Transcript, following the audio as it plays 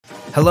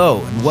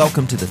Hello, and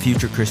welcome to the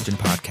Future Christian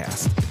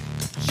Podcast,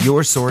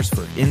 your source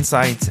for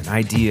insights and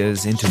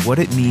ideas into what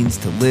it means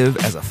to live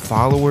as a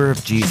follower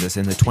of Jesus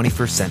in the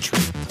 21st century.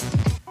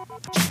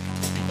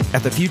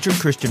 At the Future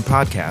Christian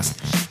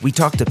Podcast, we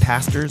talk to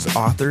pastors,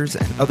 authors,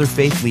 and other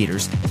faith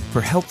leaders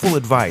for helpful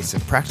advice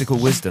and practical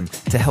wisdom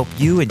to help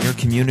you and your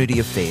community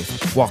of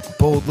faith walk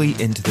boldly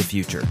into the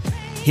future.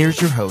 Here's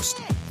your host,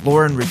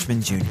 Loren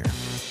Richmond Jr.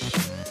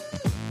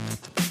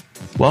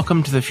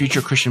 Welcome to the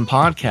Future Christian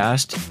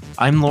Podcast.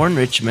 I'm Loren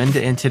Richmond,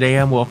 and today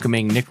I'm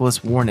welcoming Nicholas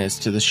Warnes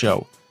to the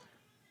show.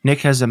 Nick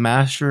has a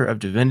Master of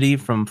Divinity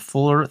from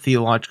Fuller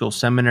Theological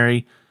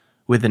Seminary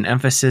with an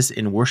emphasis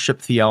in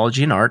worship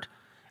theology and art,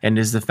 and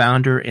is the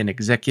founder and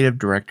executive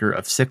director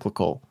of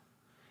Cyclical.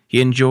 He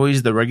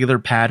enjoys the regular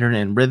pattern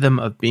and rhythm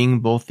of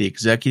being both the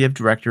executive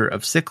director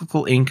of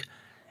Cyclical Inc.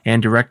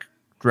 and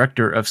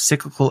director of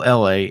Cyclical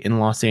LA in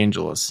Los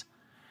Angeles.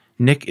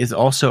 Nick is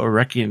also a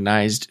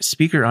recognized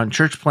speaker on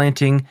church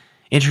planting,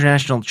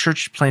 international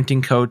church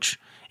planting coach,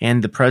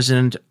 and the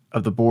president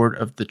of the board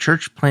of the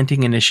Church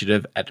Planting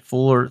Initiative at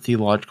Fuller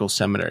Theological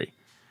Seminary.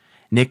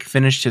 Nick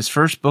finished his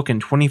first book in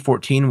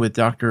 2014 with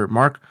Dr.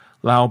 Mark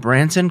Lau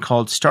Branson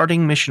called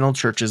Starting Missional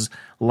Churches,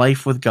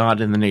 Life with God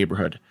in the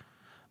Neighborhood.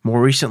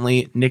 More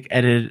recently, Nick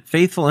edited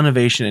Faithful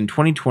Innovation in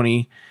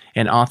 2020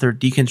 and authored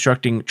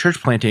Deconstructing Church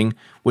Planting,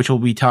 which we'll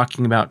be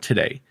talking about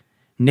today.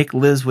 Nick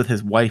lives with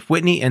his wife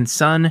Whitney and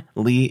son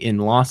Lee in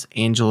Los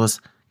Angeles,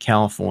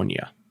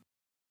 California.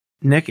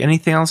 Nick,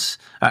 anything else?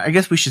 I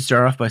guess we should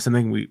start off by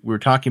something we were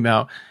talking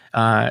about.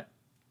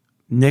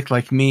 Nick,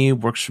 like me,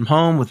 works from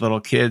home with little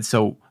kids,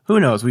 so who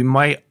knows? We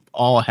might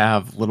all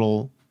have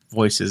little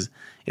voices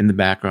in the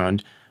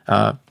background.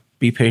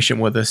 Be patient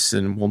with us,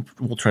 and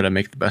we'll try to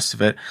make the best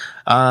of it.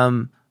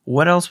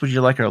 What else would you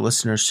like our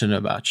listeners to know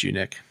about you,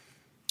 Nick?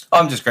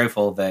 I'm just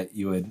grateful that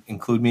you would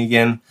include me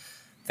again.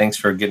 Thanks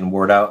for getting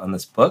word out on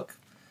this book.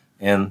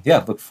 And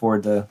yeah, look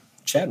forward to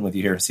chatting with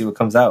you here, see what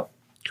comes out.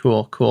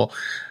 Cool.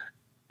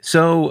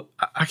 So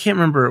I can't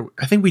remember.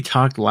 I think we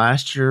talked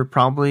last year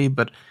probably,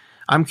 but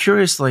I'm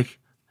curious, like,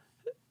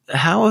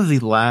 how have the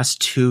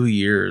last 2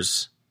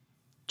 years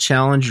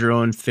challenged your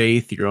own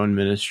faith, your own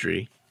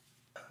ministry?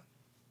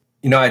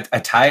 You know, I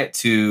tie it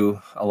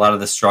to a lot of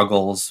the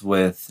struggles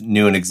with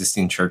new and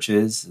existing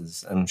churches.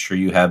 As I'm sure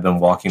you have been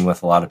walking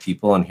with a lot of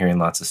people and hearing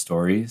lots of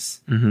stories.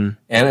 Mm-hmm.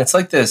 And it's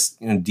like this,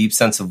 deep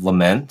sense of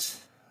lament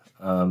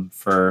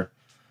for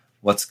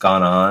what's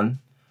gone on.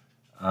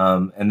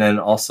 And then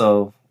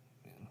also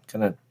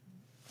kind of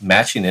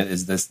matching it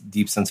is this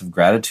deep sense of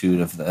gratitude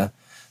of the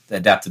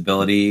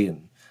adaptability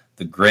and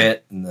the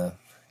grit and the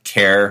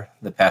care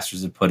that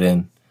pastors have put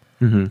in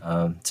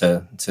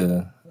to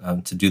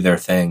do their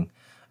thing.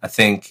 I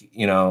think,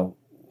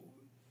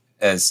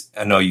 as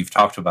I know you've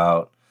talked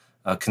about,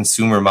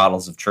 consumer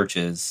models of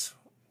churches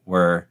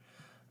have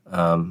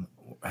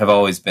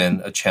always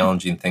been a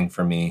challenging thing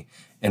for me.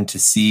 And to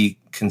see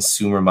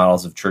consumer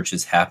models of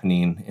churches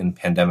happening in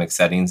pandemic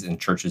settings in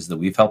churches that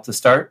we've helped to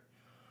start,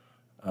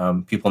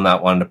 people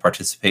not wanting to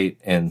participate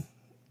in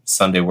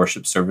Sunday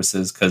worship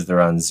services because they're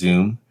on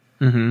Zoom,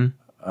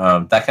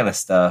 that kind of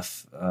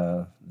stuff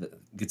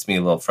gets me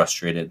a little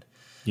frustrated.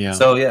 Yeah.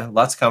 So yeah,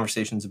 lots of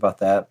conversations about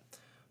that.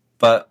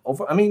 But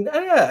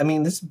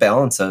there's a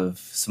balance of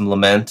some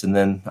lament and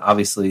then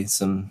obviously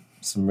some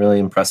really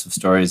impressive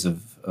stories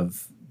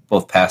of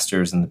both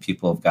pastors and the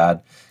people of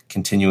God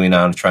continuing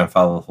on to try and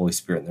follow the Holy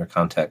Spirit in their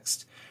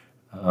context,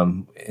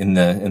 in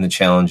the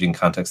challenging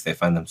context they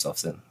find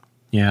themselves in.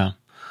 Yeah.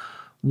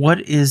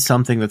 What is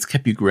something that's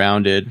kept you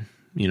grounded?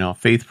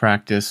 Faith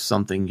practice,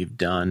 something you've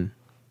done,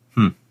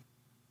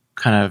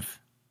 kind of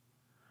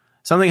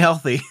something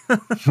healthy.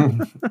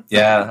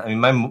 Yeah,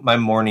 my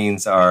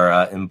mornings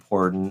are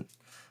important.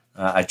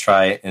 I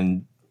try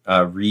and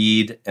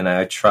read, and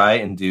I try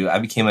and do. I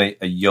became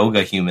a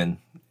yoga human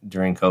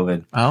during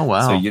COVID. Oh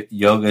wow! So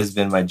yoga has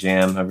been my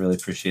jam. I really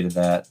appreciated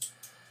that.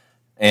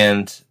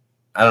 And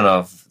I don't know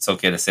if it's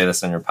okay to say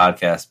this on your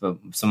podcast, but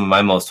some of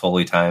my most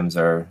holy times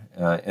are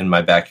in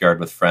my backyard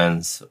with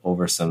friends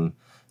over some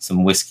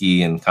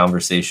whiskey and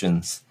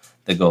conversations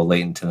that go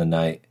late into the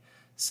night.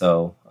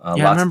 So I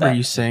remember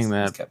you saying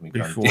that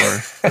before.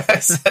 I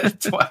said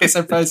it twice.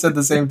 I probably said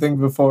the same thing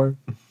before.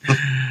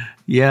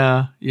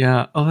 Yeah.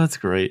 Oh, that's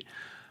great.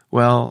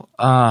 Well,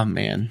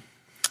 man,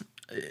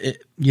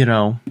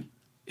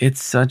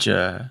 it's such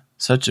a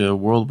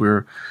world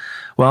where,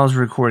 while I was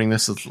recording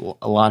this,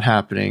 a lot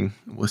happening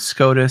with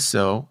SCOTUS.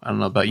 So I don't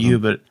know about you,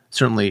 but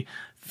certainly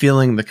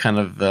feeling the kind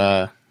of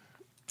the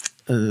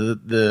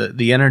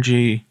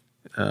energy,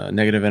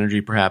 negative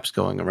energy, perhaps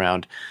going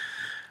around.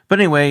 But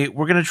anyway,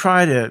 we're going to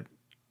try to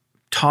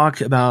talk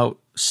about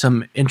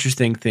some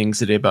interesting things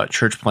today about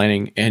church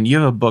planting. And you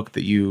have a book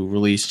that you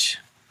released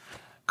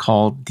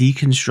called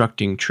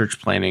Deconstructing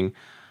Church Planting,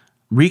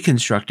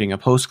 Reconstructing a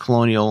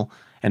Post-Colonial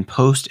and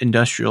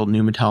Post-Industrial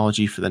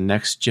Pneumatology for the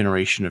Next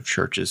Generation of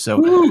Churches. So,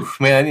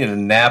 man, I need a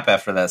nap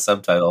after that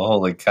subtitle.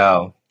 Holy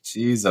cow.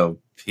 Jeez, oh,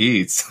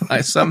 Pete. I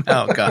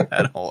somehow got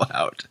that all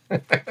out.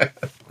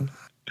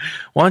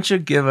 Why don't you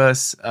give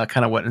us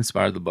kind of what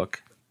inspired the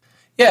book?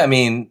 Yeah, I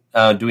mean,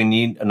 do we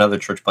need another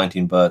church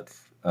planting book?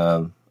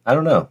 I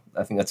don't know.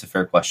 I think that's a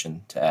fair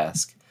question to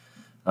ask.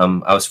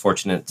 I was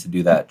fortunate to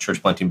do that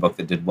church planting book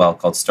that did well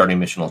called Starting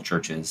Missional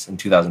Churches in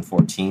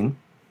 2014.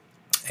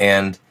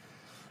 And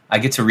I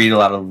get to read a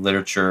lot of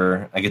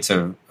literature. I get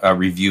to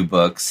review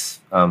books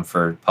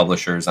for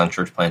publishers on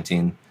church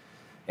planting.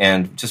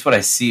 And just what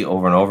I see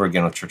over and over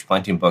again with church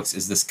planting books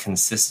is this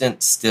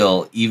consistent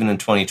still, even in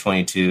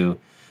 2022,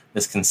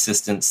 this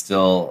consistent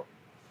still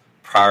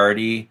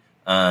priority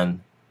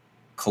on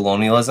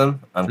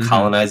colonialism, on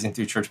colonizing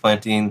through church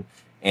planting,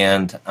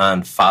 and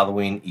on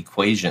following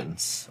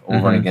equations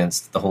over and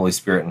against the Holy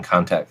Spirit in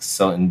context.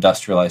 So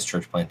industrialized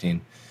church planting.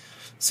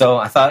 So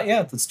I thought,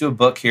 yeah, let's do a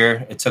book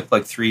here. It took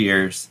like 3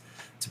 years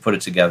to put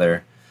it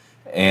together.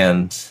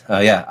 And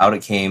out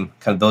it came.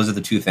 Kind of those are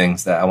the two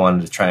things that I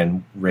wanted to try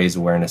and raise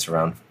awareness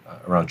around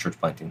church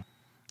planting.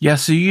 Yeah,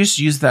 so you just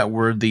used that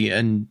word, the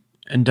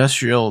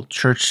industrial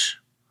church.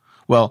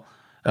 Well,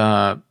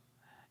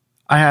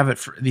 I have it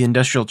for the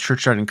industrial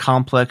church starting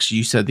complex.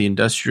 You said the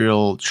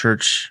industrial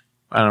church,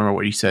 I don't know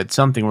what you said,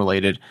 something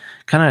related.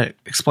 Kind of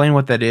explain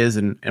what that is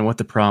and what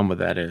the problem with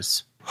that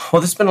is.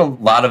 Well, there's been a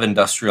lot of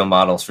industrial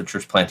models for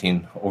church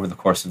planting over the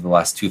course of the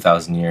last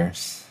 2,000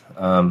 years.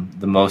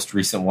 The most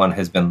recent one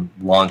has been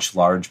launch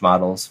large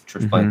models of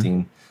church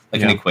planting,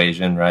 like an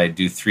equation, right?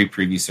 Do 3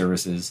 preview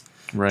services,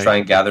 try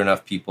and gather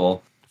enough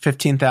people.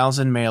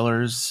 15,000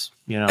 mailers,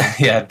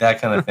 Yeah,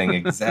 that kind of thing,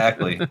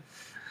 exactly.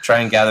 Try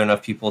and gather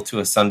enough people to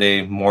a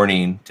Sunday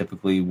morning,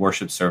 typically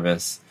worship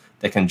service,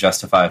 that can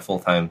justify a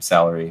full-time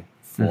salary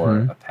for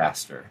a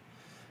pastor.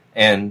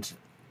 And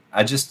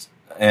I just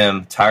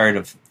am tired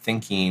of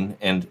thinking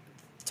and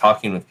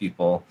talking with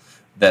people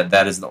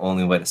that is the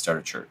only way to start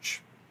a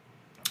church.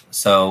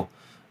 So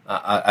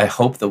I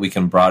hope that we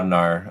can broaden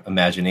our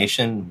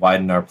imagination,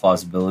 widen our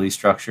plausibility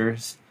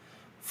structures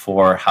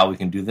for how we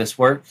can do this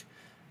work.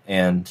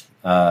 And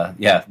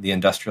the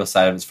industrial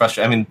side of it's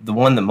frustrating. I mean, the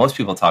one that most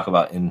people talk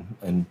about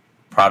in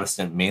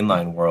Protestant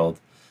mainline world,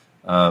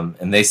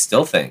 and they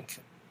still think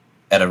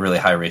at a really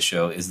high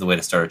ratio is the way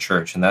to start a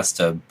church, and that's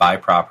to buy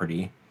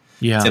property,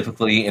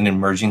 typically in an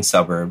emerging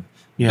suburb,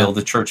 build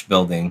a church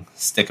building,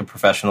 stick a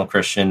professional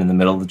Christian in the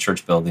middle of the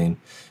church building,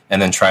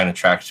 and then try and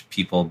attract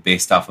people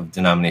based off of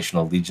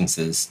denominational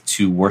allegiances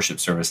to worship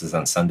services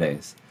on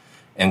Sundays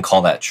and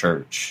call that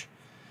church.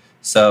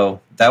 So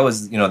that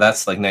was,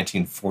 that's like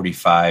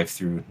 1945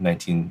 through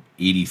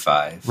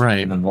 1985.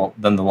 Right. And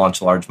then the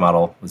launch large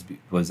model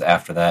was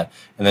after that.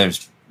 And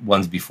there's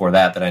ones before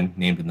that I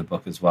named in the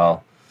book as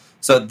well.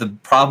 So the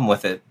problem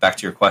with it, back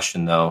to your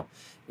question though,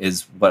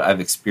 is what I've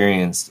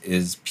experienced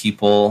is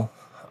people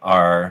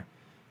are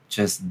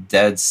just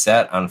dead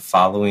set on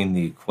following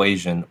the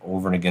equation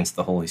over and against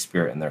the Holy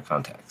Spirit in their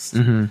context.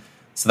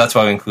 So that's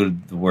why we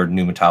included the word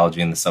pneumatology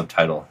in the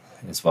subtitle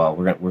as well.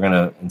 We're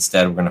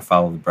gonna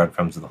follow the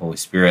breadcrumbs of the Holy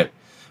Spirit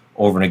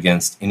over and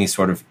against any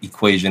sort of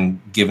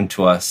equation given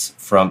to us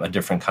from a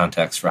different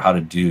context for how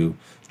to do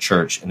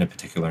church in a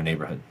particular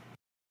neighborhood.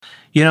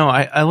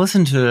 I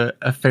listen to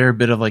a fair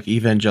bit of like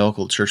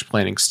evangelical church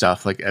planting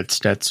stuff, like Ed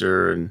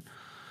Stetzer and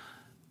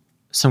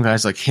some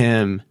guys like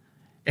him.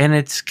 And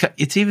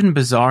it's even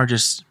bizarre.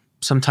 Just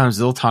sometimes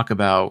they'll talk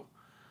about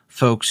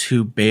folks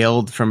who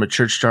bailed from a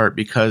church start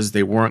because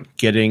they weren't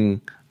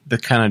getting the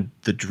kind of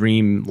the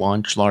dream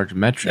launch large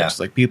metrics.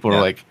 Like people are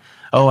like,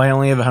 "Oh, I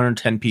only have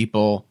 110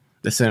 people.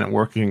 This isn't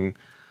working."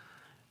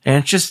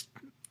 And it's just,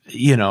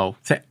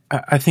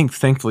 I think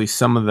thankfully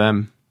some of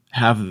them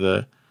have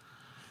the,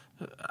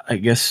 I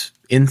guess,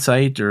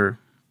 insight or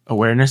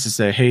awareness to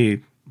say,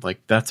 "Hey, like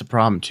that's a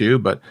problem too."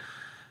 But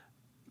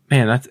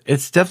man,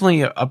 it's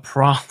definitely a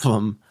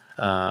problem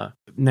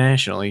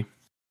nationally.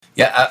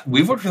 Yeah,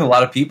 we've worked with a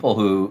lot of people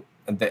who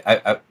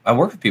I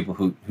work with people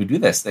who do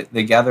this.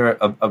 They gather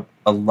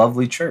a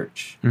lovely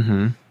church.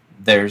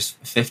 There's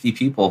 50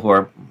 people who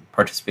are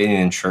participating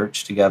in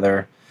church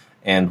together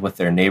and with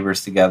their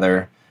neighbors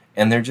together,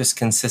 and they're just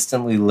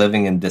consistently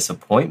living in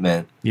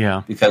disappointment.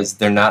 Because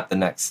they're not the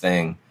next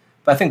thing.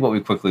 But I think what we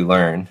quickly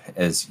learn,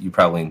 as you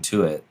probably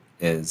intuit,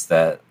 is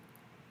that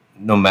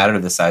no matter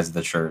the size of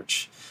the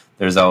church,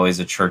 there's always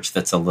a church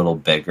that's a little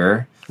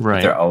bigger.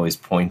 Right. They're always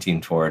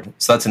pointing toward.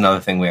 So that's another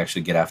thing we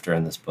actually get after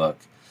in this book.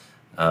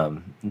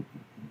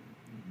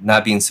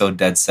 Not being so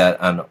dead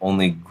set on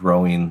only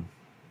growing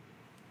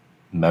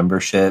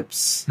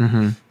memberships,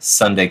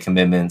 Sunday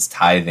commitments,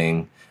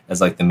 tithing as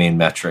like the main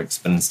metrics,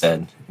 but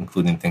instead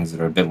including things that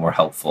are a bit more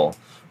helpful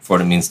for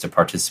what it means to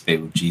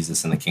participate with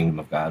Jesus in the kingdom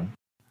of God.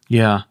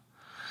 Yeah.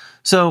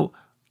 So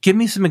give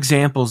me some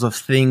examples of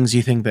things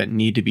you think that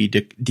need to be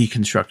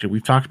deconstructed.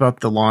 We've talked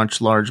about the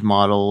launch large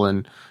model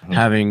and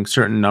having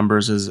certain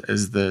numbers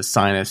as the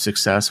sign of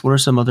success. What are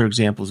some other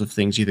examples of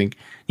things you think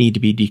need to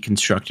be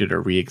deconstructed or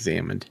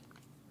reexamined?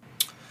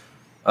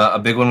 A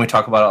big one we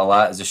talk about a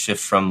lot is a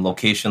shift from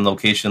location to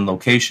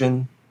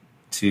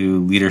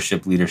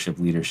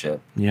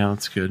leadership. Yeah,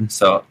 that's good.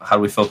 So how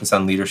do we focus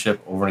on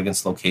leadership over and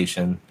against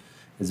location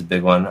is a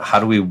big one. How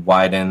do we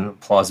widen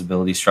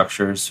plausibility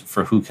structures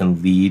for who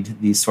can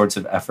lead these sorts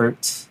of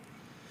efforts?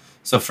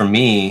 So for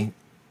me,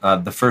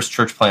 The first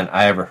church plant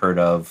I ever heard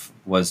of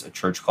was a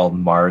church called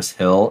Mars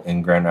Hill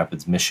in Grand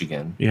Rapids,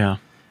 Michigan. Yeah.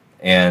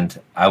 And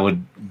I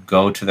would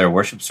go to their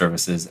worship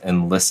services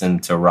and listen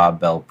to Rob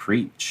Bell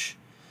preach.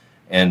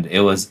 And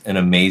it was an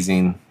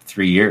amazing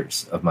 3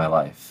 years of my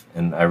life.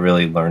 And I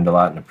really learned a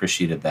lot and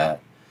appreciated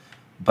that.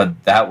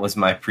 But that was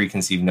my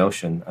preconceived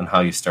notion on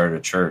how you start a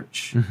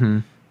church. Mm-hmm.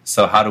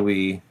 So how do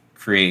we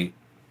create,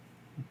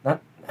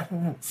 not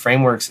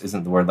frameworks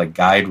isn't the word, like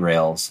guide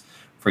rails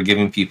for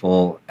giving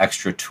people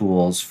extra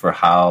tools for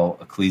how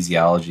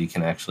ecclesiology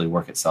can actually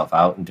work itself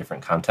out in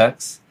different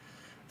contexts?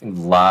 I think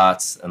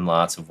lots and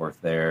lots of work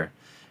there.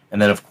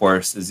 And then, of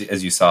course,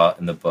 as you saw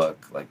in the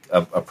book, like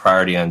a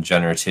priority on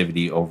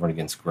generativity over and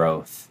against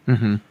growth,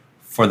 mm-hmm.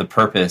 for the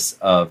purpose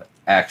of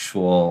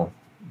actual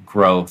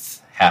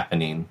growth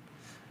happening,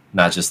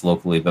 not just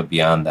locally, but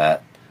beyond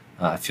that,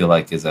 I feel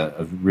like is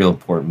a real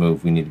important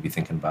move we need to be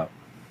thinking about.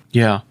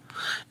 Yeah.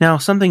 Now,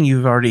 something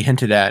you've already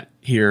hinted at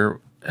here,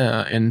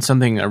 and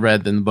something I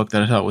read in the book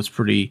that I thought was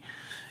pretty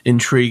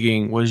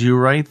intriguing, was you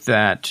write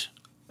that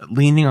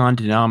leaning on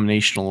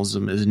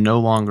denominationalism is no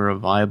longer a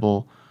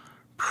viable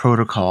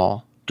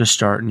protocol to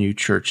start new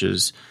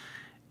churches.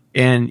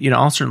 And,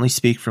 I'll certainly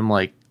speak from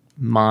like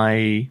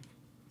my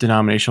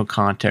denominational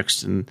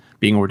context and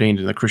being ordained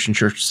in the Christian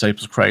Church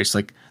Disciples of Christ.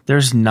 Like,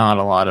 there's not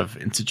a lot of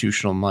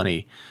institutional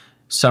money.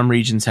 Some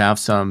regions have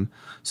some.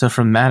 So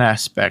from that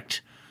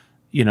aspect,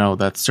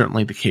 that's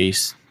certainly the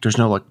case. There's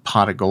no like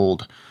pot of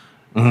gold.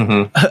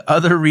 Mm-hmm.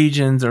 Other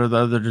regions or the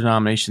other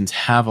denominations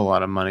have a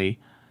lot of money.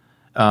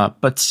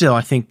 But still,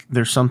 I think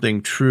there's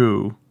something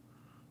true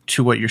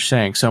to what you're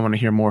saying. So I want to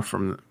hear more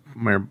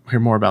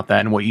about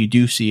that and what you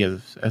do see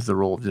as the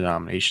role of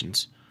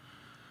denominations.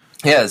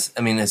 Yes,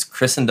 I mean, as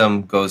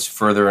Christendom goes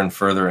further and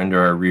further into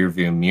our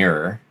rearview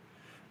mirror,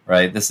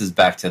 right? This is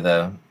back to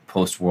the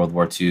post-World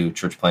War II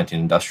church planting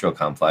industrial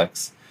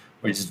complex,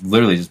 where you just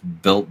literally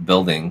just built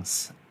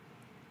buildings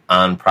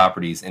on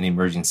properties in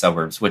emerging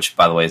suburbs, which,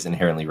 by the way, is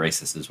inherently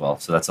racist as well.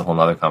 So that's a whole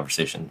other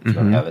conversation if you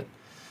don't have it.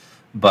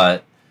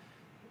 But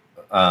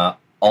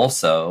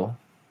also,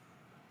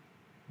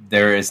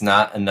 there is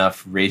not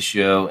enough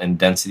ratio and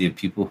density of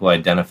people who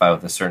identify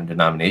with a certain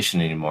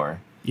denomination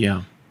anymore.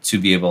 Yeah. To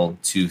be able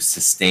to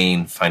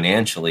sustain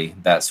financially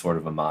that sort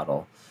of a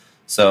model.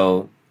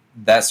 So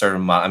that sort of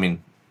model, I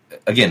mean,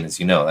 again, as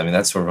you know,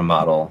 that sort of a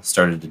model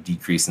started to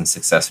decrease in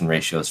success and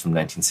ratios from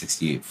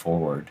 1968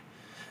 forward.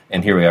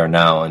 And here we are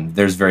now, and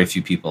there's very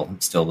few people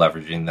still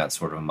leveraging that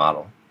sort of a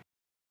model.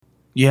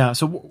 Yeah,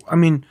 so,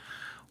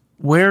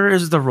 where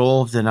is the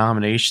role of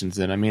denominations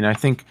then? I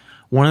think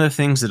one of the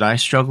things that I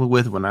struggled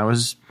with when I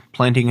was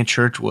planting a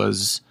church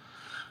was,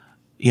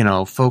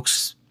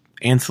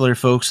 ancillary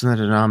folks in the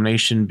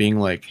denomination being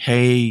like,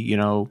 hey,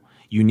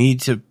 you need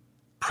to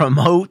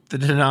promote the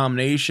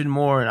denomination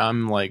more. And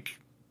I'm like,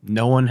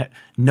 no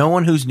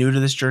one who's new to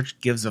this church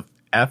gives a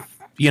F,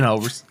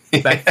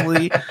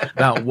 respectfully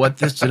about what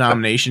this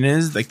denomination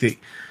is. Like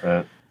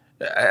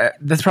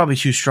that's probably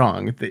too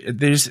strong. They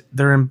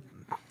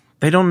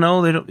don't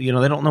know. They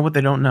don't know what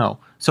they don't know.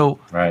 So,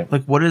 right.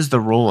 Like, what is the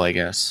role? I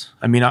guess.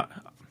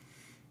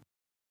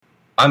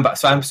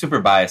 I'm super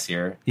biased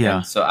here. Yeah.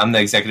 And so I'm the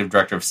executive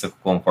director of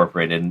Cyclical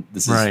Incorporated. And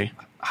this is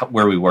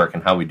where we work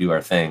and how we do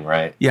our thing,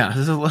 right? Yeah.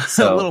 There's a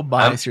little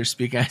bias here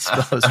speaking, I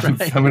suppose.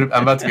 Right? I'm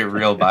about to get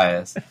real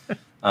biased.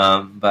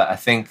 But I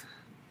think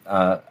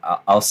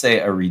I'll say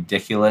a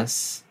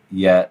ridiculous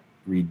yet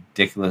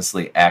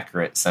ridiculously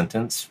accurate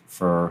sentence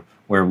for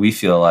where we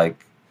feel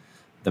like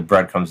the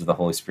breadcrumbs of the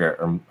Holy Spirit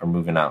are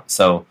moving out.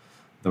 So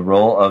the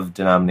role of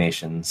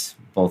denominations,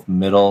 both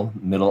middle,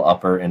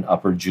 upper, and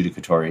upper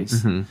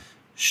judicatories,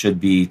 should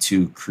be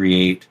to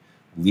create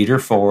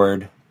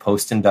leader-forward,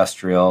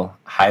 post-industrial,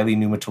 highly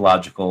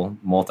pneumatological,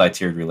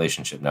 multi-tiered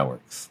relationship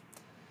networks.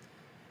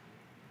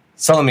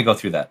 So let me go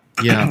through that.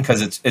 Yeah.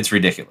 Because it's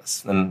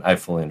ridiculous, and I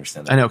fully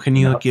understand that. I know. Can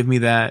you give me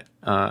that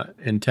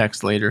in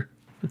text later?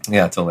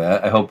 Yeah, totally.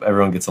 I hope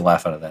everyone gets a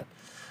laugh out of that.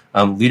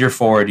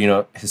 Leader-forward,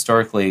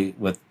 historically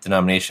with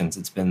denominations,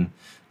 it's been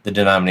the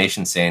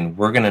denomination saying,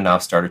 we're going to now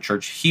start a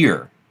church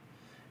here.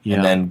 Yeah.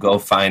 And then go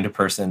find a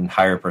person,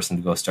 hire a person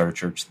to go start a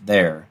church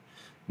there.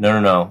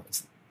 No.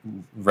 It's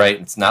right.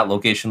 It's not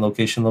location.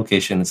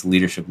 It's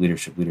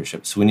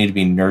leadership. So we need to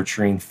be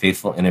nurturing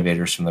faithful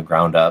innovators from the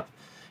ground up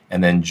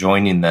and then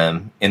joining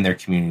them in their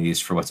communities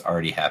for what's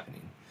already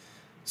happening.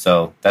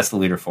 So that's the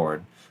leader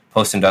forward.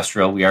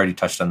 Post-industrial, we already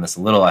touched on this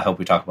a little. I hope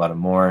we talk about it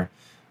more.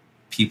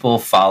 People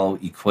follow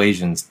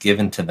equations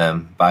given to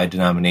them by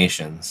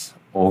denominations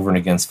over and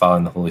against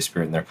following the Holy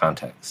Spirit in their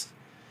context.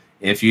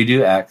 If you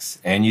do X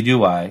and you do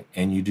Y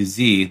and you do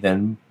Z,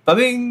 then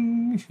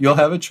ba-bing, you'll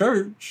have a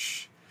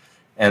church.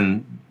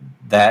 And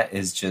that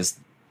is just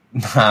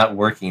not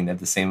working at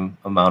the same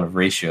amount of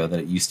ratio that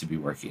it used to be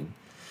working.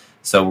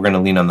 So we're going to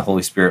lean on the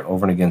Holy Spirit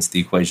over and against the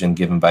equation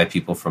given by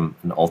people from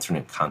an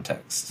alternate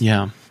context.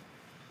 Yeah.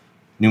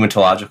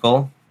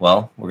 Pneumatological,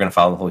 well, we're going to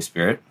follow the Holy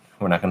Spirit.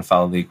 We're not going to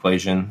follow the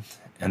equation.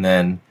 And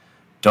then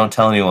don't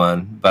tell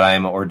anyone, but I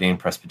am an ordained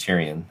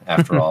Presbyterian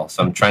after all.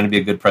 So I'm trying to be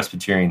a good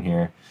Presbyterian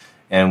here.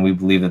 and we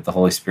believe that the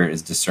Holy Spirit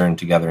is discerned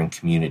together in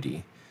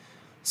community.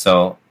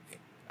 So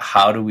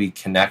how do we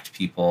connect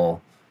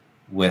people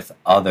with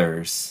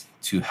others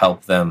to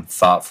help them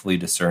thoughtfully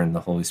discern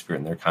the Holy Spirit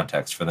in their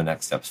context for the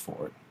next steps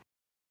forward?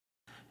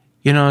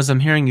 As I'm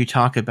hearing you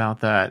talk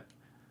about that,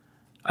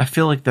 I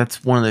feel like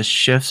that's one of the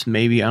shifts,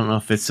 maybe, I don't know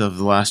if it's of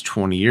the last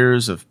 20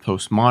 years of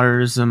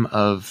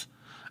postmodernism,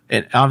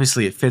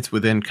 obviously it fits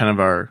within kind of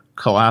our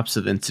collapse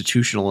of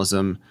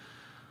institutionalism,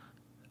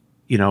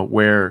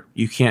 where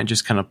you can't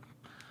just kind of,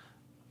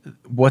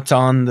 what's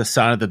on the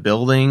side of the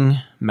building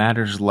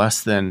matters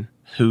less than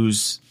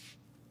who's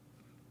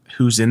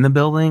in the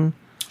building.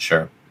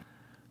 Sure.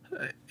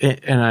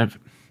 And I've,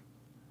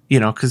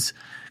 because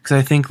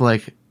I think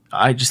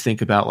I just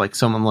think about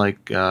someone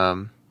like,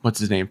 what's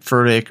his name,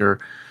 Furtick, or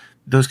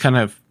those kind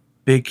of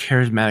big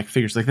charismatic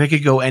figures. They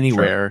could go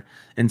anywhere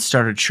and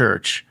start a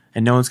church,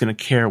 and no one's going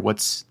to care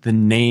what's the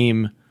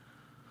name.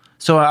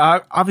 So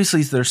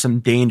obviously there's some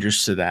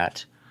dangers to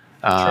that.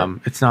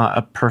 It's not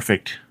a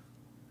perfect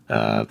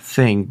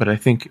thing, but I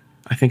think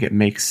it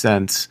makes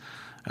sense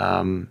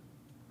to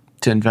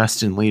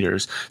invest in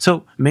leaders.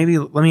 So maybe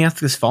let me ask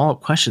this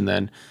follow-up question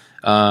then.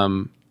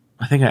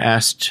 I think I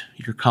asked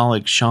your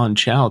colleague Sean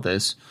Chow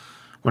this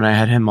when I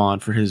had him on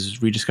for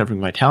his Rediscovering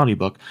Vitality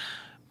book.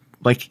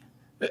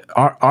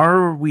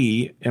 Are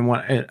we,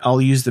 and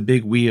I'll use the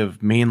big we of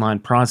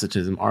mainline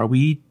Protestantism, are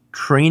we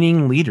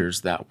training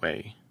leaders that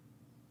way?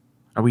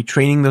 Are we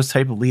training those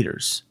type of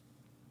leaders?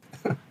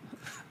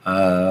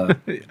 Well,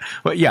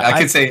 yeah,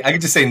 I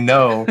could just say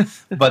no,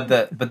 but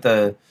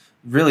the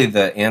really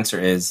the answer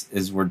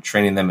is we're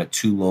training them at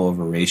too low of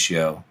a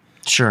ratio.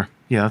 Sure.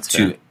 Yeah, that's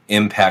to fair.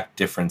 Impact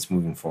difference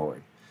moving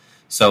forward.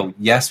 So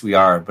yes, we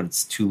are, but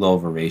it's too low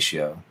of a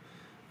ratio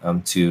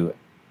to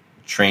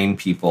train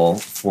people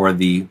for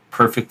the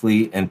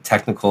perfectly and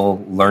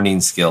technical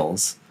learning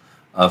skills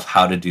of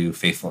how to do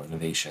faithful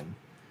innovation.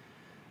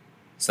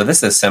 So this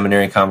is a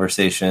seminary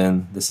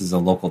conversation. This is a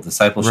local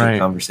discipleship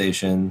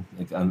conversation,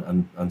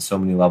 on so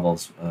many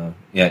levels.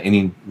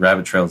 Any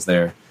rabbit trails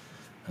there,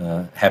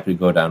 happy to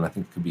go down. I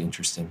think it could be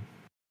interesting.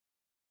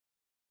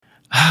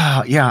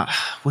 Yeah.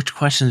 Which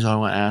questions do I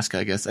want to ask,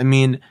 I guess? I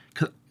mean,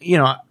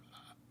 I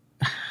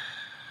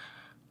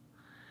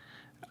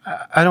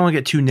don't want to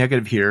get too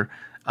negative here.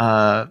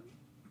 I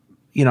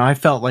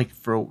felt like,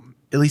 for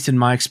at least in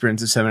my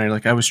experience at seminary,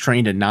 I was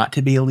trained not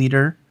to be a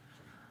leader.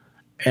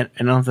 And I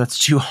don't know if that's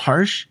too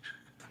harsh.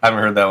 I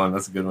haven't heard that one.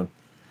 That's a good one.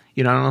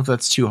 I don't know if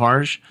that's too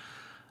harsh.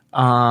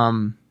 I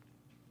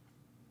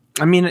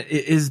mean,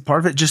 is part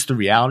of it just the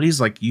realities?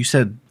 Like you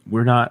said,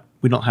 we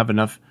don't have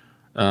enough,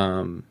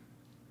 the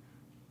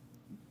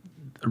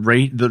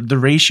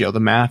ratio, the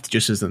math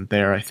just isn't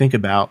there. I think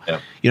about,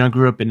 I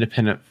grew up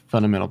independent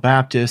fundamental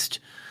Baptist,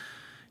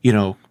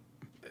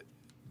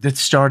 that's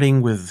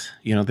starting with,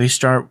 they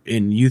start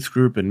in youth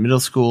group and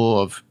middle school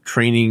of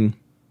training.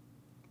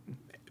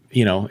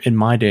 In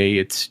my day,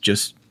 it's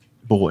just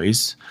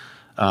boys,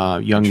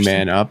 young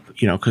men up,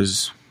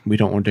 because we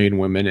don't ordain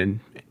women and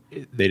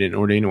they didn't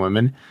ordain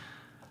women.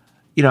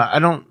 I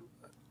don't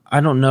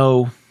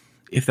know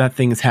if that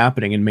thing is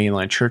happening in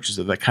mainline churches,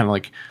 of that kind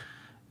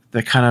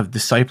of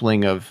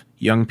discipling of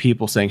young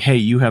people saying, hey,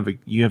 you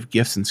have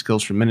gifts and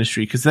skills for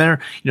ministry. Cause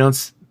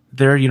it's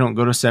there, you don't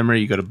go to seminary,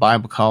 you go to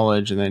Bible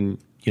college, and then,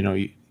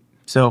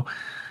 so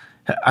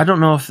I don't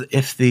know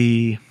if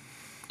the,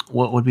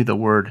 what would be the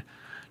word?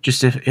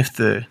 Just if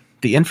the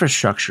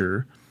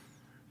infrastructure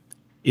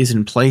is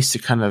in place to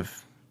kind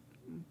of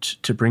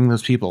to bring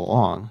those people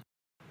along.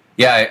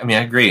 Yeah, I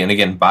agree. And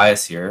again,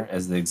 bias here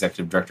as the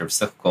executive director of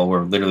Cyclical,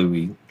 where literally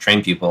we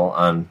train people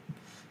on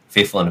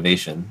faithful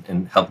innovation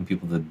and helping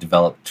people to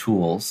develop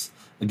tools,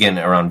 again,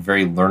 around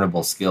very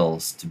learnable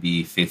skills to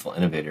be faithful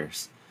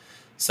innovators.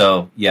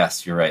 So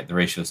yes, you're right. The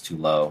ratio is too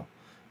low.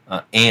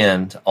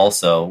 And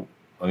also,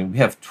 we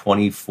have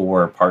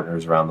 24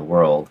 partners around the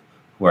world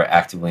who are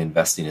actively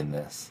investing in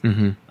this,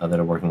 that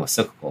are working with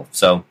Cyclical.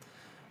 So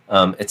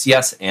it's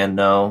yes and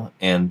no,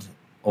 and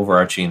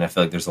overarching, I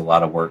feel like there's a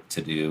lot of work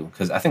to do,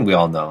 because I think we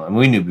all know,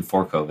 we knew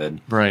before COVID,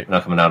 right? We're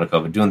not coming out of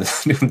COVID, doing the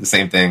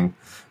same thing.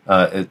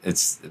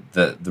 It's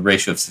the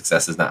ratio of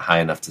success is not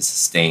high enough to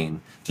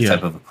sustain the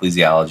type of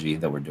ecclesiology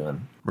that we're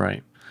doing.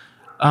 Right.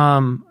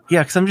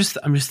 Because I'm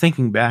just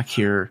thinking back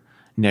here,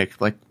 Nick.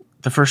 Like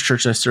the first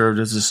church I served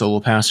as a solo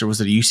pastor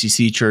was at a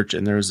UCC church,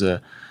 and there was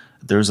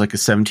like a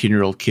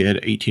 17-year-old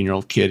kid,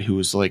 18-year-old kid who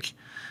was like,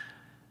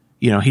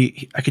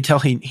 I could tell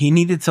he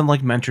needed some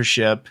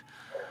mentorship.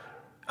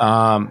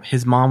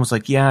 His mom was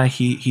like, yeah,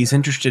 he's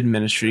interested in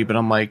ministry, but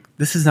I'm like,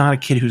 this is not a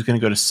kid who's going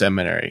to go to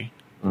seminary,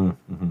 and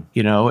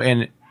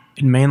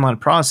in mainline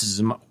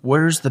Protestantism,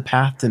 where's the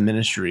path to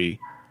ministry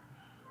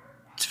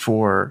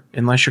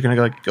unless you're going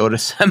to go to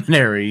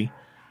seminary?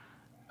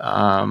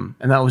 And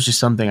that was just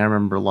something I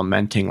remember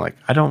lamenting. Like,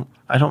 I don't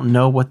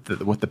know what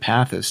the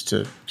path is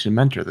to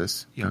mentor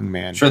this young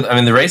man. Sure.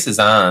 The race is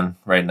on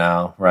right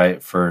now,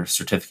 right? For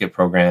certificate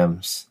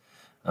programs.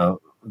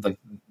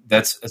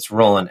 It's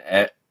rolling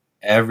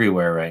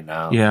everywhere right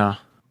now. Yeah.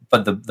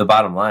 But the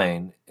bottom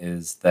line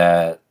is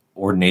that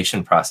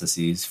ordination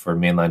processes for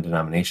mainline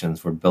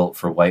denominations were built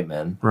for white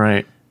men.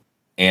 Right.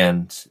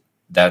 And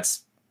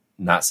that's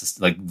not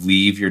like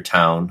leave your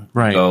town,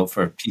 right. Go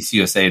for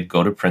PCUSA,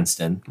 go to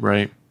Princeton,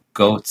 right.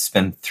 Go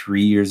spend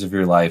 3 years of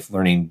your life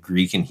learning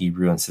Greek and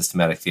Hebrew and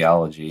systematic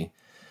theology,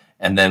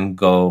 and then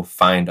go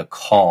find a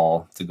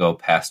call to go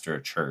pastor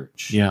a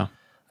church. Yeah.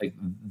 Like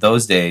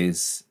those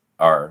days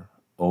are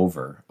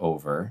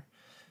over.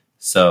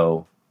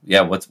 So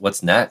yeah,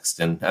 what's next?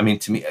 And I mean,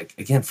 to me,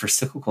 again, for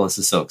Cyclical, this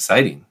is so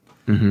exciting.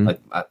 Mm-hmm.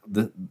 Like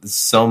there's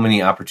so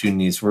many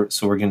opportunities. We're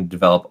going to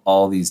develop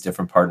all these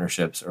different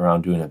partnerships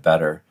around doing it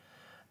better.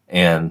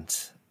 And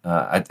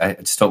I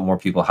just hope more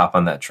people hop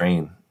on that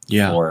train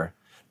for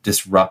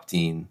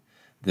disrupting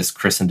this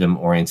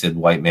Christendom-oriented,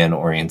 white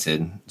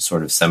man-oriented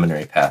sort of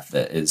seminary path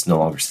that is no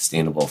longer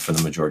sustainable for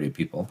the majority of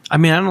people. I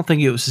mean, I don't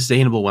think it was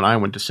sustainable when I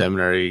went to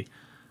seminary,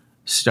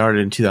 started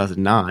in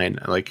 2009.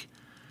 Like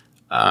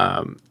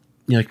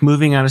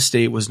moving out of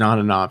state was not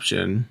an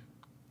option.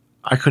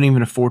 I couldn't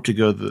even afford to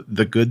go to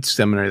the good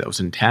seminary that was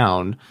in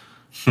town.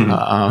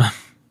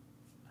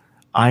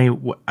 I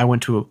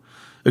went to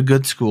a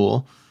good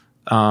school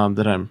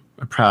that I'm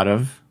proud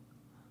of,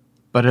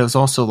 but it was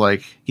also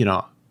like,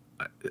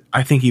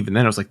 I think even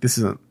then I was like, this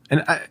isn't,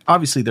 and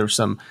obviously there was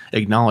some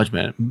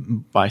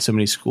acknowledgement by so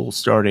many schools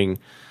starting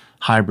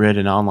hybrid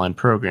and online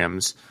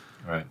programs.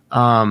 Right.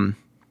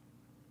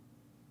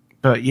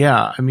 But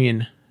yeah, I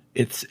mean,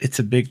 it's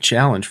a big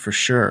challenge for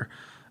sure.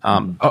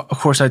 Of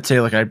course, I'd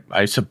say like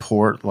I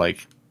support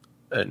like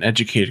an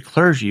educated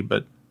clergy,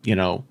 but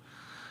the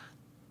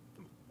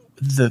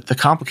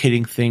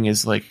complicating thing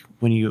is like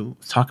when you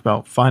talk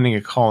about finding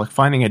a call, like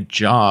finding a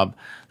job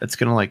that's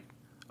going to like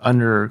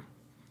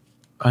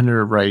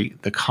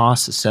underwrite the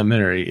cost of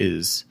seminary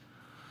is,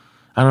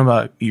 I don't know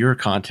about your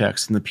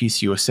context in the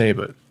PCUSA,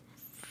 but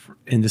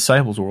in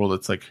Disciples world,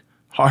 it's like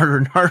harder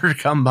and harder to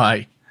come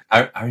by.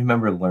 I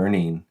remember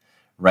learning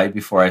right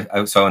before I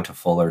went to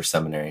Fuller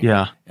Seminary.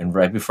 Yeah. And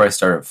right before I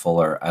started at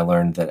Fuller, I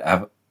learned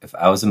that if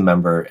I was a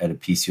member at a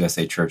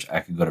PCUSA church,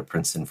 I could go to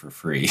Princeton for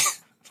free.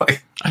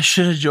 Like I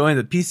should have joined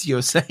the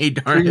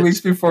PCUSA, darn 3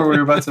 weeks before we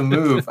were about to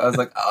move. I was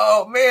like,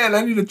 oh man,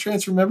 I need to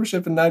transfer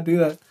membership and not do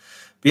that.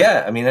 But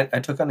yeah, I mean, I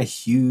took on a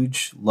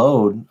huge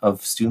load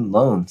of student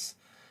loans.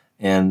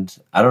 And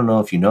I don't know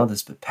if you know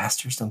this, but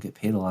pastors don't get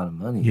paid a lot of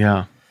money.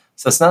 Yeah.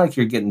 So it's not like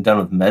you're getting done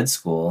with med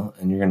school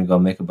and you're going to go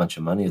make a bunch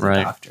of money as a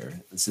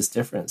doctor. It's just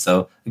different.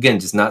 So again,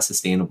 just not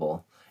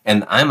sustainable.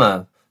 And I'm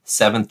a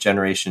 7th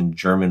generation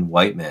German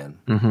white man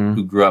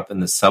who grew up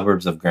in the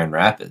suburbs of Grand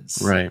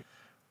Rapids. Right.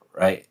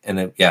 Right.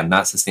 And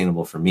not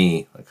sustainable for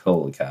me. Like,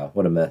 holy cow,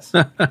 what a mess.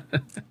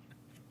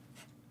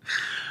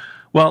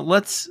 Well,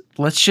 let's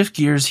shift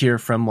gears here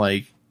from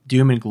like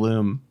doom and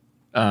gloom.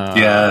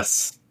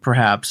 Yes.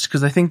 Perhaps,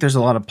 because I think there's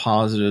a lot of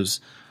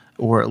positives,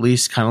 or at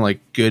least kind of like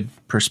good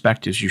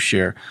perspectives you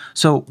share.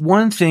 So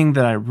one thing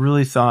that I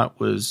really thought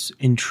was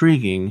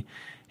intriguing,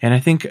 and I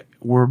think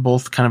we're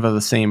both kind of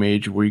the same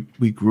age. We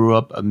grew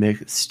up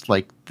amidst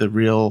like the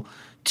real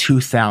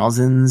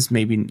 2000s,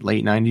 maybe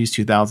late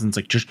 90s, 2000s,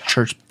 like just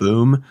church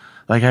boom.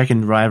 Like I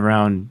can drive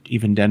around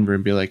even Denver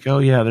and be like, oh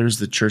yeah, there's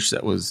the church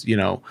that was,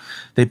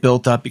 they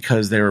built up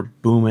because they were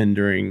booming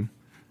during,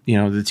 the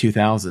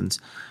 2000s.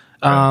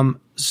 Right.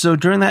 So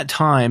during that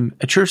time,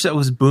 a church that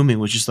was booming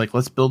was just like,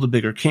 let's build a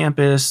bigger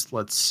campus.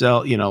 Let's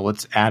sell,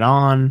 let's add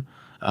on.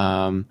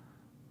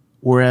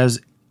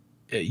 Whereas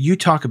you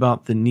talk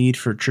about the need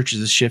for churches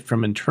to shift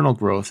from internal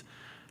growth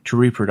to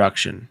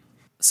reproduction.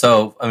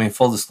 So, I mean,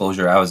 full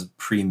disclosure, I was a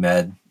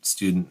pre-med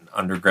student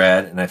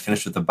undergrad and I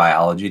finished with a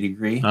biology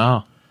degree.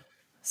 Oh.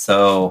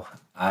 So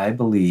I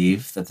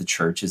believe that the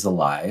church is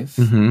alive.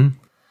 Mm-hmm.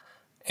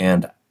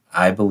 And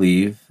I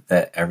believe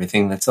that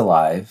everything that's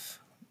alive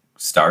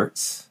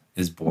starts,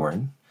 is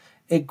born,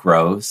 it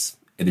grows,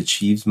 it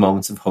achieves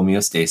moments of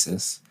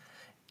homeostasis.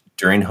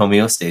 During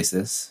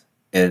homeostasis,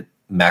 it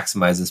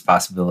maximizes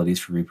possibilities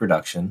for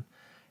reproduction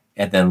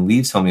and then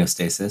leaves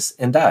homeostasis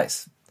and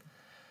dies.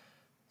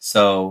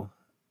 So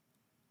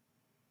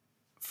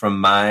from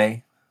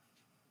my,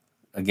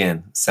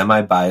 again,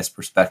 semi-biased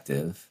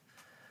perspective,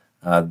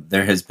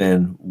 there has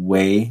been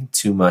way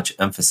too much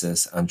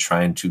emphasis on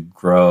trying to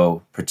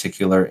grow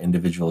particular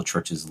individual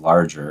churches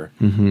larger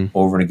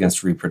over and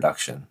against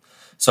reproduction.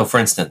 So, for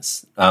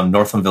instance,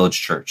 Northland Village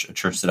Church, a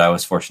church that I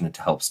was fortunate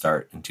to help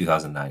start in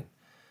 2009.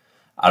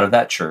 Out of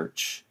that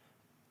church,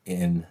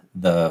 in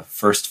the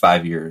first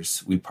 5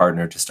 years, we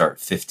partnered to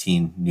start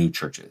 15 new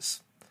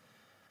churches.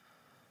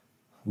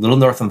 Little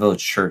Northland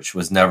Village Church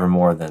was never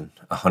more than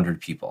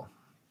 100 people.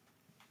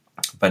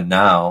 But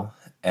now,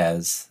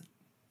 as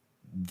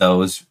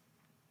those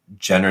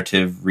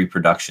generative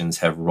reproductions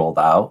have rolled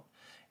out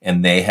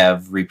and they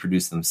have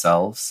reproduced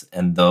themselves,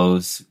 and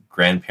those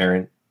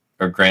grandparent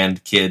or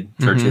grandkid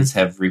churches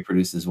have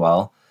reproduced as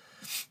well.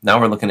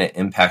 Now we're looking at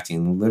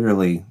impacting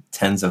literally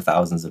tens of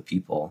thousands of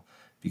people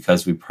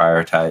because we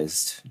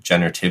prioritized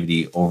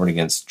generativity over and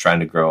against trying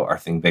to grow our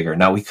thing bigger.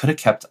 Now, we could have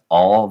kept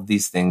all of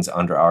these things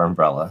under our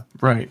umbrella.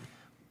 Right.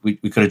 We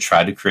could have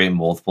tried to create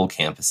multiple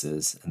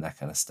campuses and that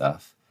kind of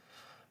stuff.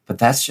 But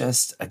that's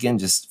just, again,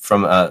 just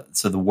from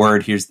so the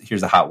word,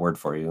 here's a hot word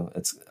for you.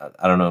 It's,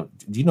 I don't know,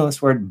 do you know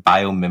this word,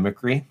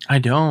 biomimicry? I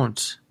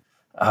don't.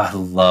 I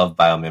love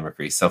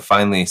biomimicry. So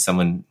finally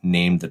someone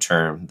named the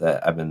term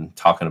that I've been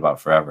talking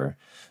about forever.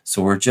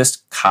 So we're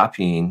just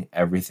copying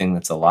everything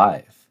that's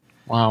alive.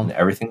 Wow. And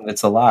everything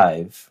that's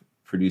alive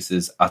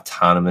produces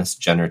autonomous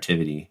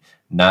generativity,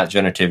 not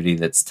generativity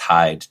that's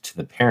tied to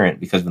the parent,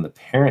 because when the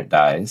parent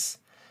dies,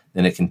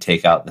 then it can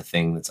take out the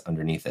thing that's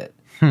underneath it.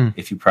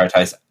 If you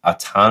prioritize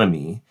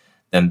autonomy,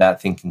 then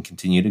that thing can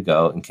continue to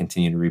go and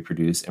continue to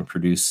reproduce and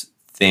produce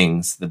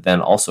things that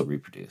then also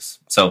reproduce.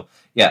 So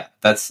yeah,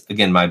 that's,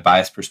 again, my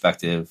biased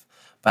perspective,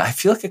 but I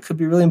feel like it could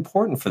be really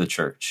important for the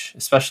church,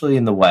 especially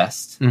in the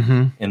West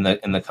in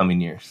the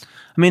coming years.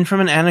 I mean, from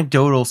an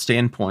anecdotal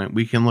standpoint,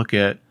 we can look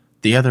at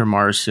the other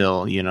Mars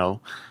Hill,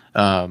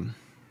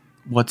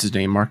 what's his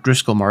name? Mark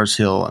Driscoll Mars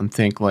Hill, and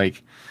think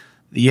like,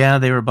 yeah,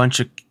 they were a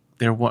bunch of,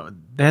 they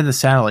had the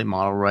satellite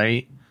model,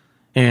 right?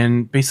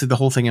 And basically the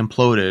whole thing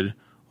imploded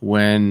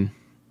when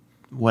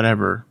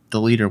the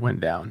leader went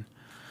down.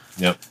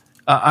 Yep.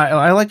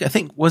 I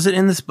think, was it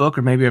in this book,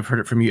 or maybe I've heard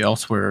it from you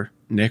elsewhere,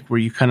 Nick, where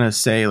you kind of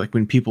say, like,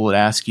 when people would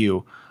ask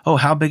you, oh,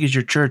 how big is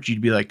your church?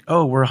 You'd be like,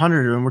 oh, we're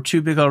 100 and we're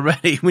too big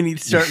already. We need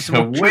to start some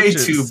more way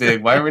churches. Too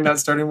big. Why are we not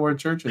starting more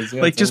churches?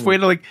 Yeah, like, just way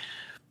to like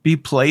be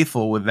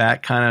playful with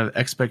that kind of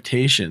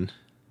expectation.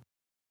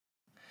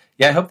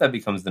 Yeah, I hope that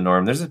becomes the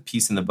norm. There's a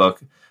piece in the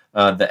book.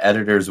 The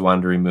editors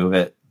wanted to remove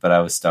it, but I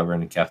was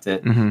stubborn and kept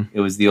it. It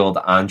was the old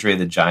Andre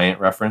the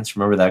Giant reference.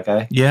 Remember that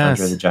guy? Yes.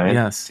 Andre the Giant?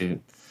 Yes.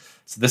 Dude.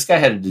 So this guy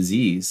had a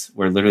disease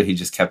where literally he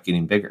just kept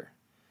getting bigger.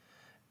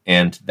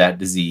 And that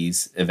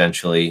disease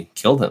eventually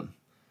killed him.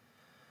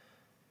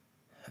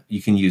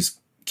 You can use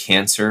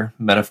cancer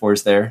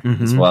metaphors there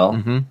as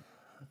well.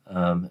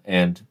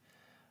 And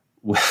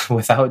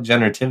without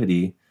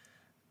generativity,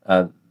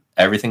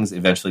 everything's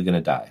eventually going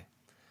to die.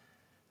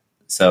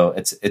 So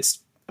it's.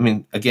 I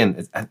mean,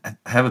 again, I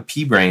have a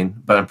pea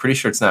brain, but I'm pretty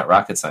sure it's not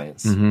rocket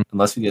science.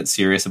 Unless we get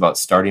serious about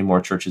starting more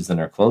churches than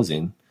are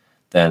closing,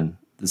 then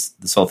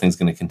this whole thing's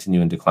going to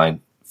continue in decline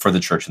for the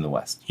church in the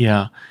West.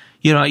 Yeah.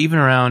 Even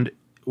around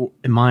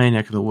in my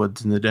neck of the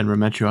woods in the Denver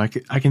metro,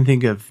 I can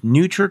think of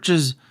new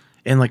churches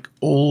and like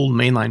old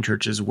mainline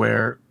churches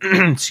where,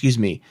 excuse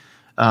me,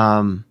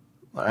 like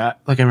I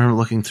remember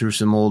looking through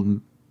some old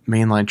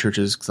mainline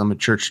churches because I'm a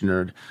church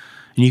nerd,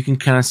 and you can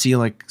kind of see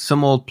like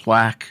some old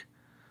plaque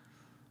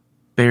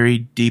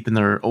buried deep in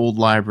their old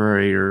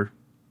library or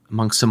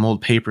amongst some old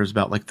papers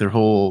about like their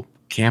whole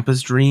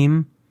campus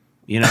dream,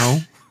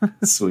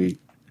 Sweet.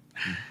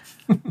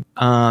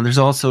 There's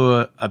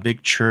also a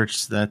big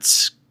church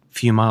that's a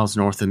few miles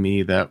north of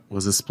me that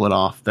was a split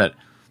off that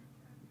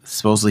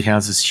supposedly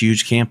has this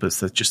huge campus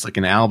that's just like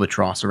an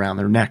albatross around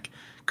their neck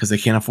because they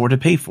can't afford to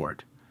pay for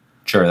it.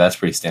 Sure, that's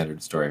pretty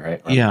standard story,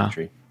 right? Yeah.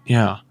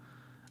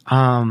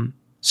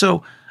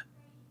 So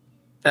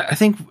I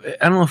think,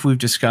 I don't know if we've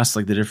discussed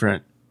like the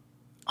different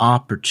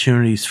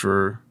opportunities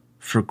for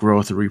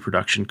growth or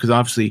reproduction, because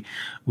obviously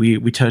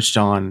we touched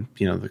on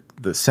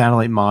the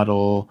satellite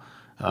model,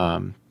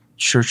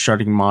 church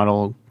starting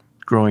model,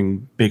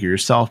 growing bigger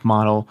yourself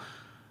model.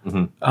 I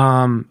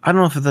don't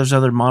know if there's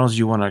other models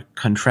you want to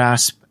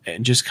contrast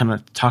and just kind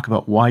of talk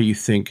about why you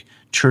think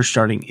church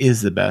starting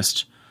is the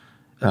best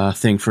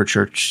thing for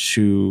church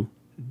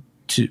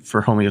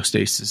for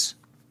homeostasis.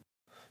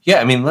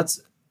 Yeah, I mean,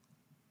 let's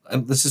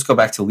just go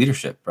back to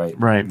leadership, right?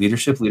 Right.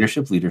 Leadership.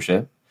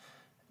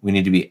 We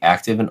need to be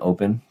active and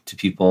open to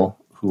people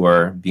who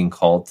are being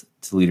called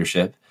to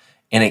leadership.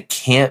 And it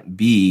can't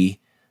be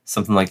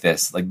something like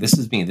this. Like, this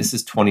is me. This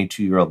is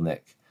 22-year-old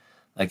Nick.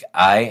 Like,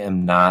 I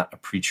am not a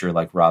preacher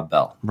like Rob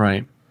Bell.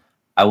 Right.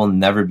 I will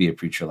never be a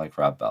preacher like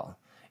Rob Bell.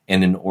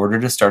 And in order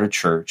to start a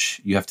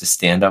church, you have to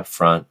stand up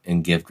front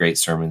and give great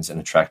sermons and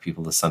attract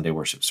people to Sunday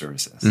worship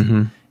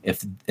services.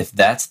 If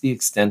that's the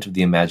extent of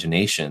the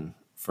imagination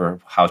for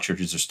how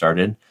churches are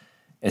started,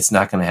 it's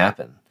not going to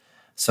happen.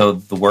 So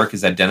the work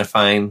is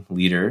identifying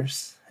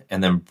leaders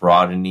and then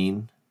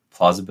broadening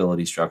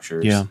plausibility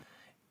structures,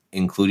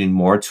 including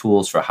more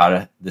tools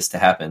for this to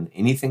happen.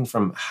 Anything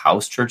from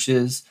house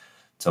churches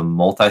to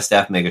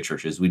multi-staff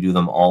megachurches, we do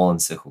them all in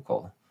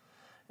cyclical.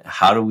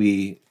 How do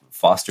we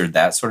foster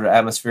that sort of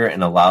atmosphere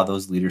and allow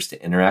those leaders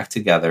to interact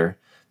together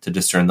to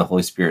discern the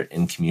Holy Spirit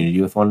in community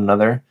with one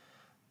another?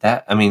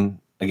 That, I mean,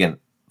 again,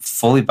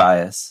 fully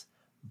biased,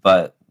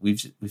 but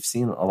we've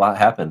seen a lot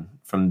happen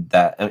from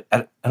that.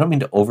 I don't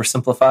mean to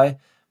oversimplify,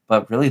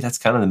 but really that's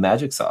kind of the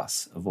magic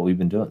sauce of what we've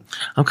been doing.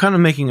 I'm kind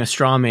of making a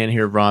straw man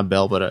here of Rob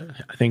Bell, but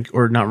I think,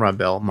 or not Rob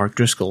Bell, Mark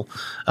Driscoll,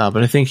 but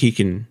I think he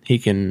can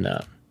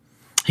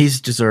he's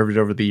deserved it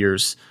over the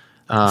years.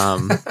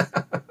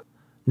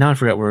 Now I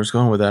forgot where I was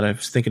going with that. I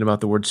was thinking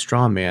about the word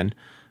straw man.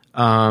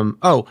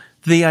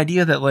 The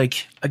idea that,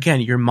 like,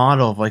 again, your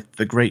model of like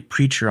the great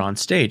preacher on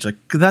stage, like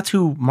that's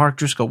who Mark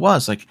Driscoll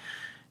was. Like,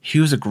 he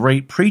was a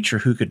great preacher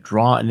who could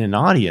draw in an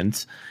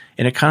audience,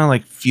 and it kind of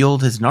like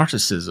fueled his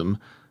narcissism.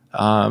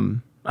 I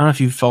don't know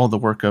if you've followed the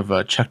work of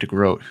Chuck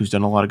DeGroat, who's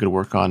done a lot of good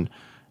work on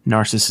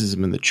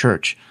narcissism in the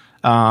church.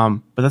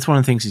 But that's one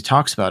of the things he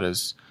talks about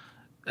is,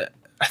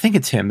 I think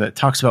it's him that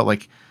talks about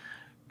like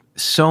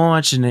so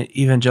much in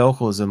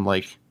evangelicalism,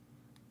 like,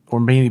 or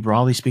maybe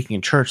broadly speaking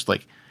in church,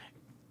 like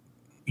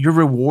you're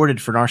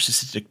rewarded for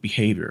narcissistic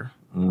behavior,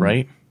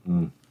 right?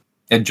 And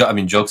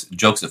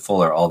jokes at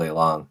Fuller all day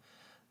long.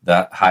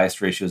 The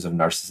highest ratios of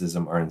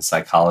narcissism are in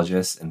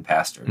psychologists and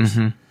pastors.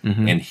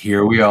 And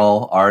here we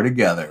all are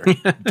together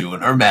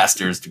doing our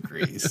master's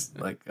degrees.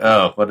 Like,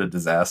 oh, what a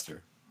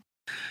disaster.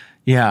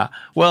 Yeah.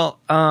 Well,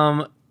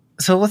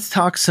 so let's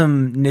talk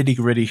some nitty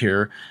gritty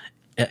here.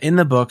 In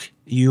the book,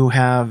 you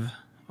have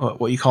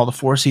what you call the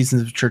 4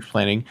 seasons of church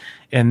planting.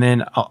 And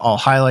then I'll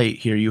highlight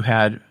here, you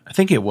had, I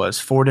think it was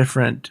 4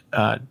 different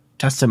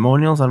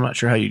testimonials. I'm not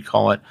sure how you'd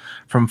call it,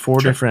 from 4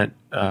 different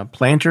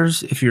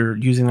planters, if you're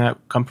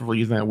comfortable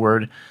using that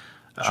word.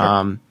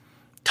 Sure.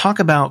 Talk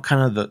about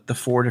kind of the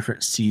 4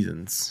 different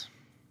seasons.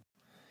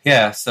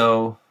 Yeah.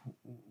 So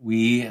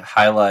we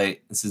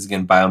highlight, this is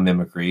again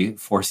biomimicry,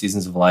 4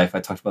 seasons of life. I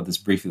talked about this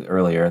briefly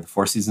earlier. The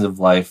 4 seasons of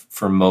life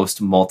for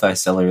most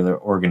multicellular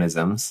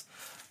organisms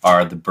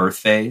are the birth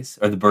phase,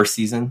 or the birth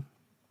season,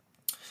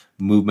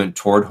 movement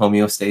toward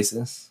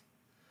homeostasis,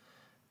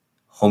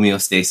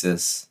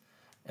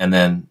 and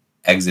then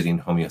exiting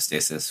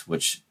homeostasis,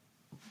 which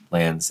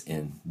lands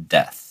in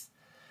death.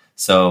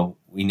 So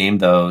we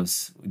named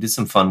those. We did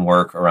some fun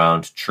work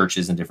around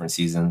churches in different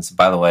seasons.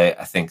 By the way,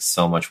 I think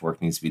so much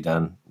work needs to be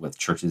done with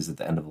churches at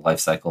the end of life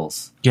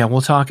cycles. Yeah,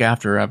 we'll talk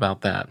after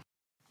about that.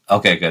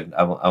 Okay, good.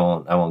 I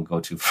won't go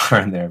too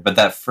far in there. But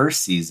that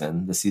first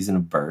season, the season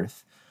of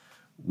birth,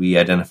 we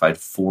identified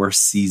 4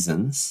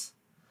 seasons.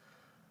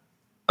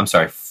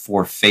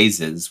 4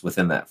 phases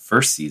within that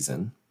first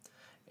season.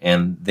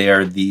 And they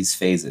are these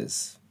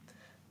phases.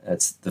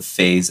 That's the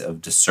phase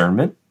of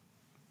discernment.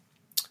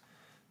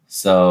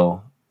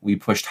 So we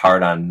pushed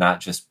hard on not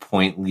just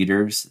point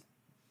leaders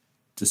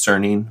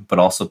discerning, but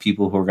also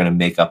people who are going to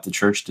make up the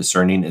church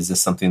discerning. Is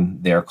this something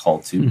they are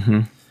called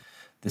to?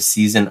 The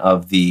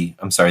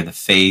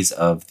phase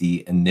of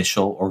the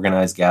initial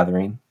organized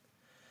gathering.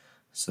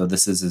 So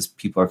this is as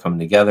people are coming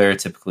together.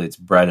 Typically it's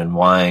bread and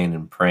wine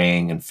and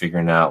praying and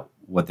figuring out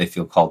what they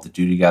feel called to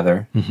do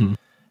together. And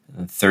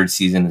the third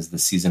season is the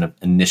season of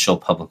initial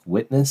public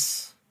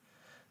witness.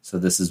 So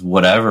this is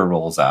whatever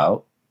rolls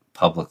out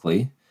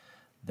publicly,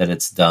 that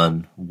it's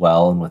done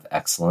well and with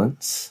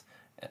excellence.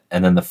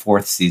 And then the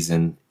 4th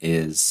season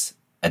is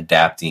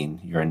adapting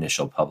your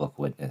initial public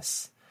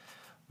witness,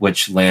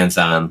 which lands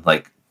on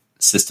like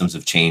systems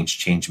of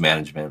change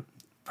management,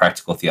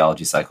 practical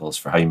theology cycles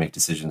for how you make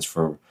decisions,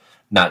 for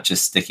not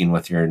just sticking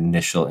with your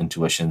initial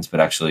intuitions, but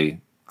actually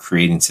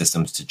creating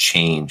systems to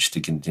change, to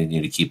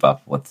continue to keep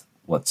up with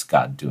what's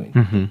God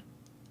doing.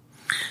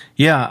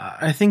 Yeah,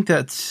 I think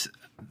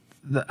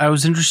I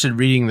was interested in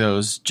reading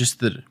those, just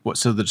the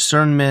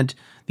discernment,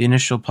 the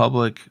initial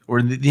public,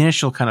 or the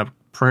initial kind of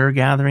prayer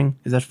gathering.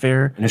 Is that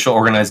fair? Initial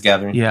organized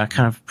gathering. Yeah,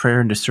 kind of prayer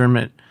and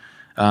discernment.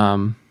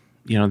 The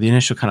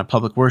initial kind of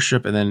public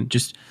worship, and then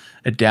just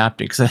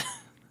adapting. Because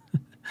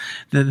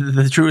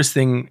the truest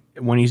thing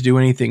when you do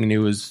anything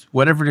new is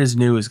whatever it is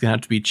new is going to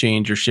have to be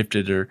changed or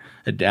shifted or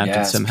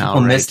adapted somehow.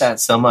 People miss that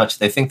so much.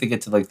 They think they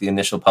get to like the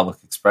initial public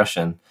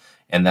expression,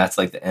 and that's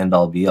like the end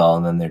all be all,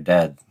 and then they're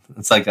dead.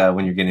 It's like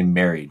when you're getting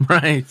married,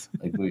 right?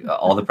 Like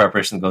all the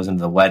preparation goes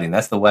into the wedding.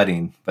 That's the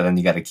wedding, but then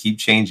you got to keep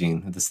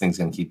changing. This thing's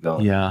going to keep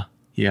going.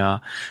 Yeah.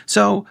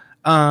 So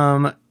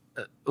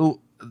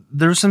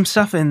there's some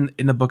stuff in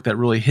the book that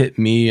really hit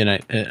me, and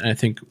I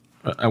think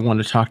I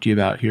want to talk to you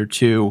about here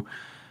too.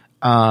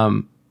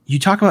 You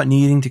talk about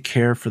needing to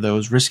care for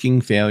those risking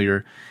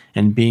failure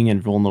and being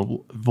in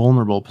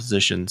vulnerable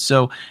positions.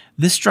 So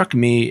this struck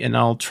me, and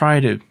I'll try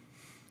to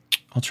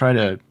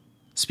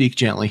speak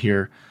gently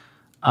here.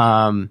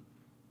 The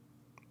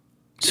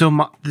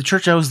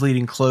church I was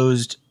leading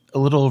closed a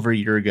little over a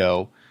year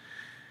ago,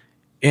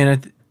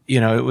 and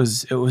it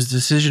was a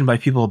decision by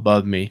people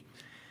above me,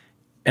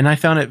 and I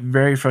found it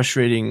very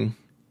frustrating,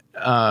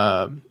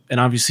 and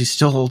obviously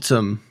still hold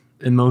some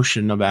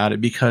emotion about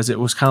it, because it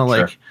was kind of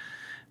like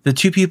the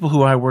 2 people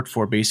who I worked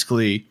for,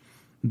 basically,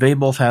 they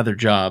both had their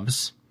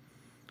jobs,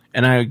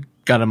 and I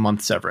got a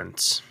month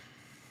severance,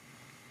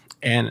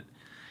 and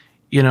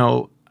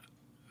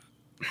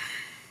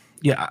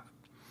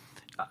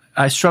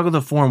I struggle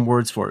to form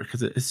words for it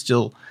because it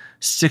still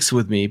sticks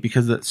with me,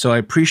 so I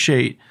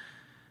appreciate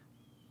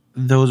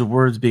those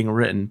words being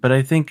written, but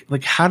I think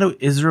like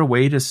is there a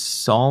way to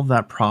solve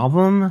that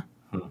problem?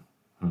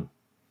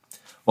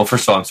 Well,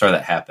 first of all, I'm sorry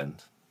that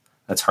happened.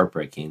 That's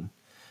heartbreaking.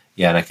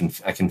 Yeah, and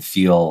I can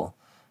feel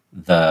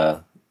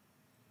the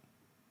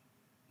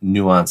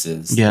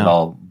nuances that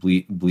all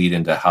bleed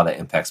into how that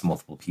impacts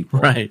multiple people.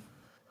 Right.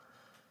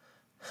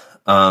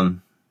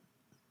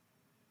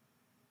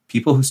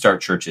 People who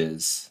start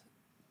churches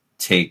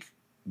take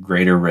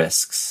greater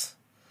risks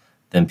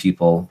than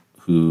people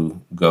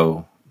who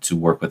go to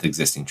work with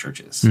existing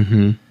churches.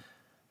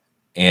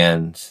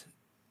 And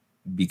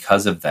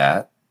because of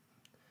that,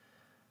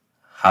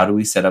 how do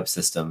we set up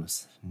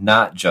systems,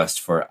 not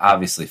just for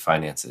obviously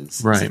finances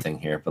is Right. the thing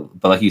here,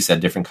 but like you said,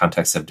 different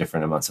contexts have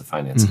different amounts of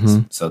finances.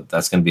 So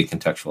that's going to be a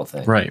contextual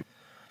thing. Right.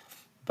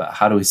 But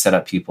how do we set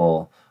up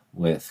people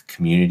with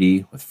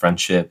community, with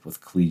friendship, with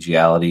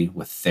collegiality,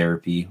 with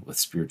therapy, with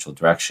spiritual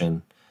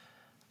direction?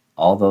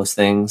 All those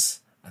things,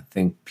 I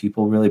think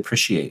people really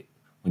appreciate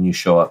when you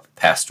show up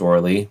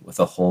pastorally with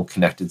a whole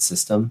connected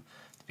system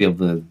to be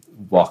able to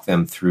walk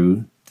them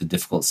through the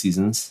difficult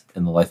seasons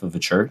in the life of a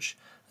church.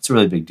 It's a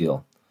really big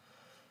deal.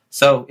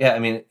 So, yeah, I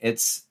mean,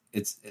 it's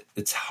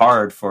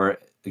hard for,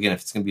 again,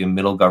 if it's going to be a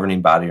middle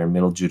governing body or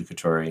middle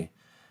judicatory,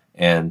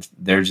 and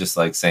they're just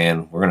like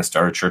saying, we're going to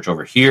start a church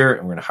over here,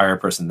 and we're going to hire a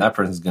person. That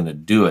person's going to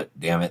do it.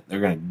 Damn it. They're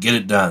going to get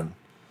it done.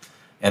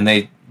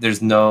 And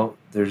there's no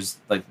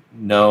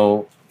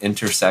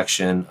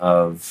intersection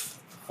of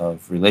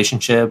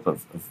relationship,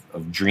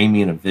 of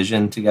dreaming a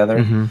vision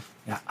together.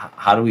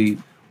 How do we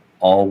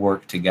all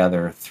work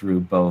together through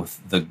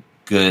both the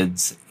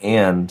goods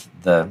and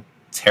the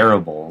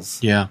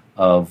terribles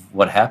of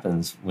what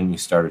happens when you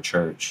start a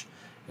church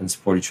and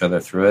support each other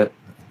through it?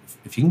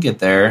 If you can get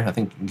there, I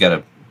think you can get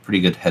a pretty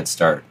good head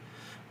start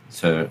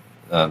to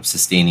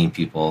sustaining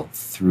people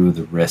through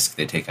the risk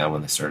they take on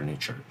when they start a new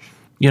church.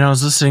 I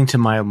was listening to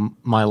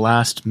my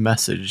last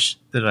message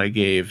that I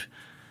gave,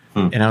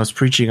 and I was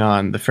preaching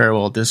on the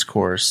farewell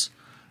discourse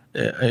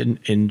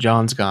in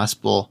John's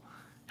gospel.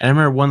 And I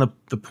remember one of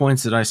the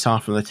points that I saw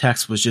from the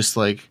text was just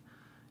like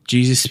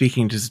Jesus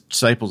speaking to his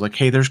disciples, like,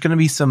 hey, there's going to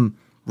be some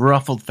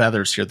ruffled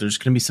feathers here. There's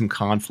going to be some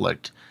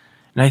conflict.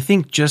 And I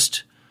think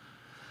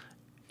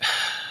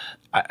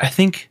I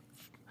think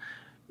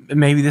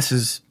maybe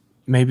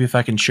if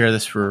I can share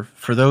this for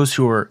those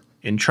who are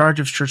in charge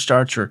of church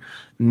starts, or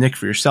Nick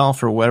for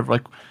yourself or whatever,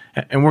 like,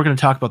 and we're going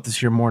to talk about this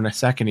here more in a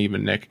second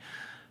even, Nick.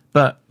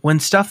 But when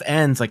stuff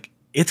ends, like,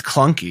 it's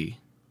clunky.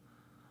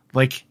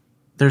 Like,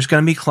 there's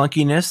going to be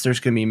clunkiness. There's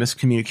going to be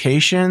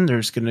miscommunication.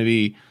 There's going to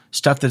be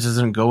stuff that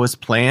doesn't go as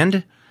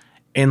planned.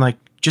 And, like,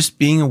 just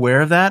being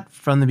aware of that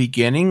from the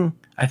beginning,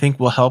 I think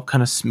will help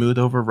kind of smooth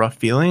over rough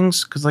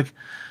feelings. Cause like,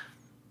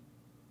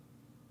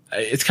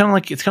 it's kind of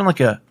like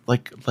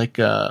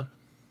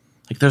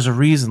there's a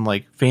reason,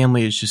 like,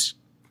 family is just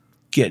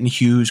getting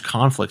huge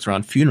conflicts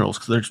around funerals.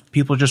 Cause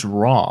people are just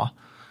raw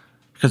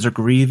because they're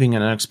grieving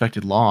an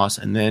unexpected loss.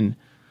 And then,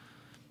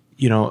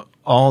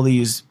 all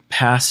these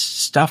past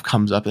stuff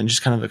comes up and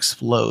just kind of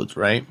explodes,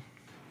 right?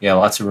 Yeah,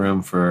 lots of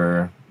room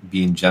for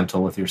being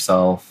gentle with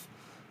yourself.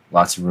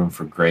 Lots of room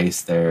for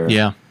grace there.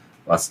 Yeah.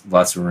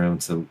 Lots of room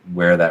to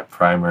wear that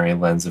primary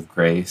lens of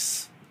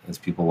grace as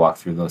people walk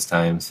through those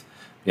times.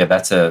 Yeah,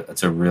 that's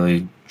a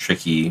really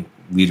tricky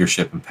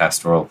leadership and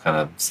pastoral kind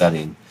of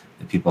setting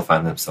that people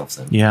find themselves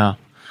in. Yeah.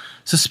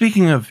 So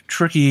speaking of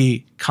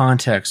tricky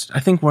context, I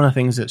think one of the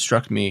things that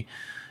struck me,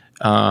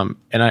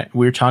 we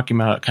were talking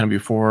about it kind of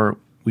before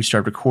we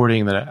started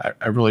recording, that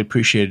I really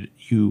appreciated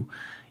you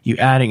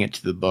adding it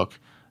to the book,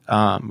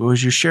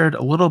 was you shared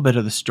a little bit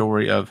of the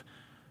story of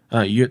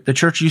the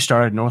church you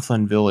started,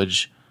 Northland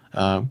Village,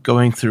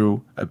 going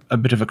through a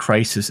bit of a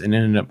crisis and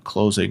ended up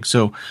closing.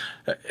 So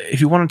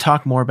if you want to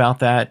talk more about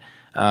that,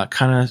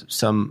 kind of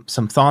some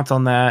thoughts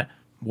on that,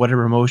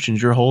 whatever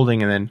emotions you're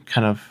holding, and then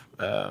kind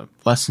of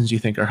lessons you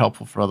think are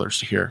helpful for others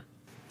to hear.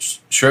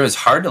 Sure. It's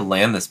hard to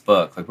land this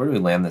book. Like, where do we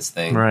land this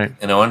thing? Right.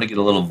 And I wanted to get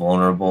a little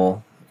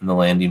vulnerable in the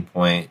landing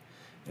point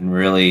and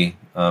really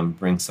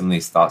bring some of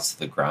these thoughts to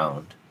the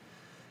ground.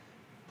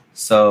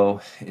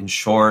 So in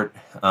short,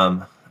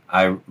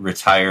 I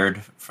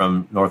retired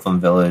from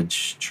Northland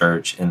Village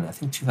Church in, I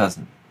think,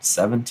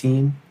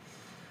 2017.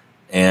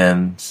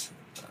 And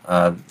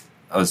I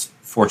was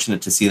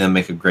fortunate to see them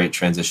make a great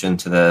transition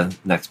to the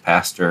next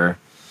pastor.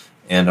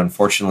 And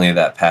unfortunately,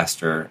 that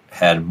pastor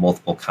had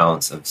multiple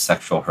counts of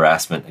sexual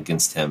harassment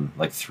against him,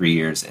 like 3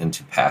 years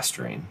into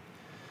pastoring.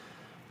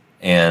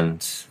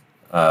 And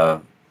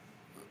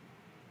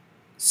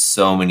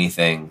so many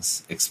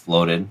things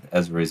exploded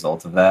as a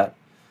result of that.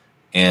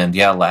 And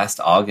yeah, last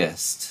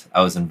August,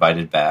 I was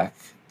invited back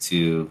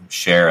to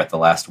share at the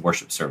last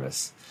worship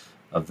service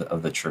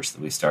of the church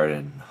that we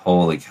started.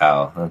 Holy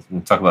cow.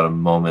 Talk about a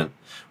moment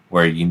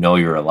where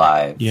you're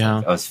alive. Yeah.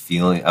 Like,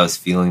 I was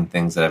feeling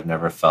things that I've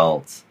never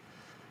felt.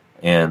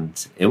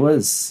 And it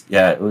was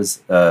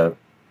an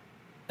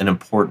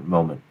important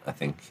moment, I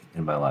think,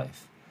 in my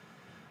life.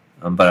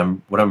 But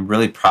what I'm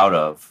really proud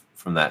of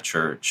from that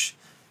church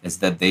is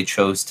that they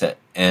chose to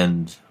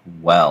end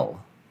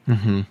well.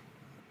 Mm-hmm.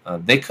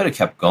 They could have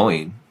kept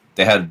going.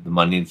 They had the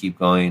money to keep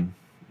going.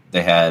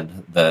 They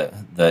had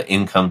the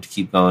income to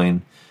keep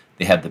going.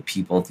 They had the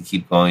people to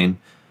keep going.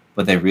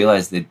 But they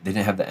realized they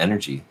didn't have the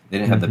energy. They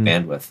didn't have the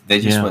bandwidth.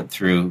 They just went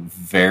through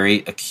very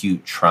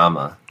acute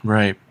trauma.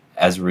 Right.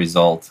 As a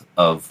result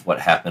of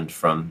what happened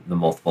from the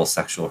multiple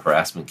sexual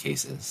harassment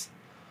cases.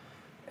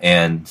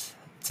 And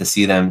to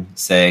see them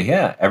say,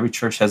 yeah, every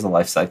church has a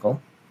life cycle,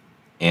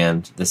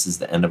 and this is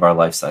the end of our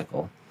life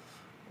cycle,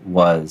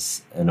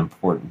 was an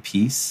important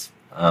piece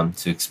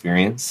to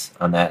experience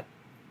on that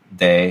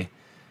day.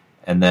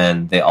 And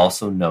then they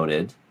also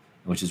noted,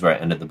 which is where I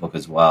ended the book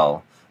as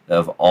well,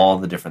 of all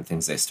the different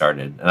things they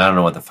started. And I don't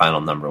know what the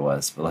final number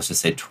was, but let's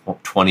just say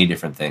 20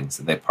 different things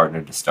that they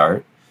partnered to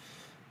start.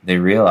 They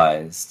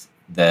realized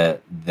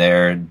that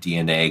their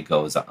DNA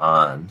goes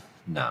on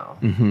now.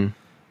 Mm-hmm.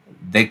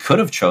 They could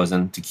have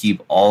chosen to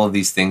keep all of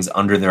these things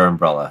under their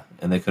umbrella,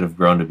 and they could have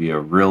grown to be a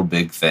real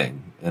big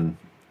thing. And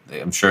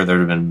I'm sure there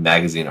would have been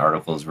magazine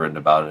articles written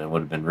about it, and it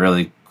would have been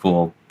really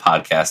cool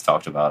podcasts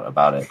talked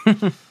about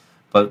it.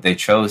 But they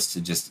chose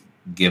to just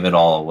give it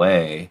all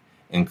away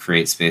and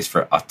create space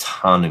for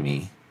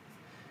autonomy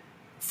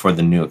for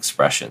the new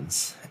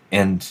expressions.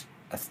 And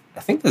I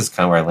think this is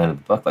kind of where I landed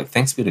the book. Like,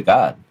 thanks be to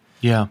God.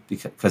 Yeah.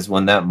 Because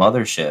when that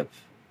mothership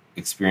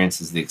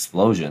experiences the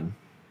explosion,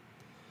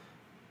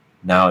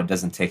 now it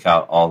doesn't take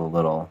out all the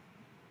little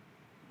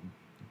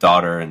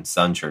daughter and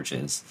son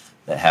churches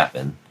that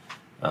happened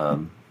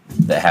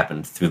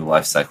through the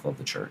life cycle of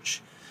the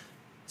church.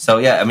 So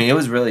yeah, I mean, it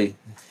was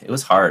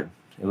hard.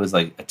 It was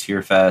like a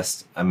tear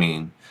fest. I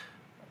mean,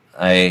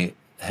 I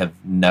have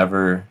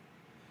never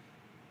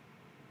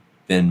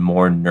been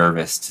more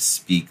nervous to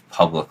speak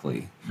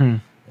publicly.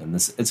 And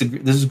this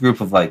is a group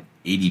of like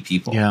 80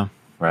 people. Yeah.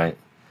 Right.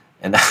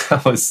 And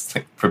I was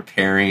like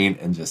preparing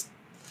and just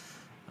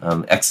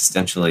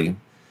existentially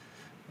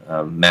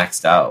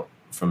maxed out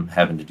from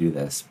having to do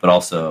this. But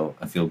also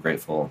I feel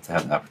grateful to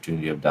have the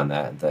opportunity to have done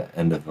that at the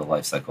end of the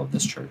life cycle of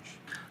this church.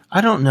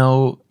 I don't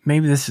know.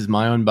 Maybe this is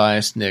my own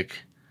bias,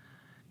 Nick,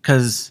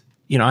 because,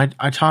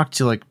 I talked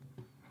to like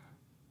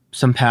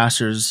some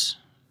pastors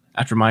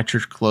after my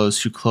church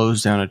closed who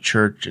closed down a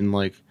church, and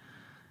like,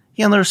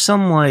 there's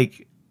some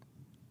like,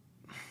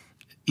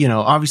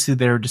 obviously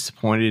they were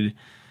disappointed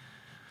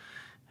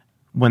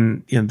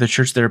when the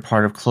church they're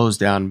part of closed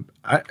down.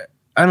 I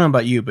don't know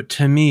about you, but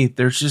to me,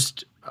 there's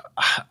just,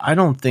 I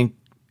don't think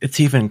it's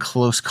even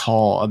close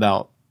call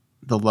about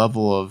the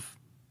level of,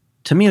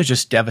 to me, it was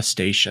just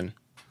devastation.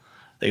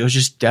 It was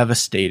just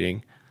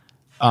devastating.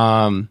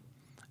 And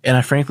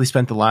I frankly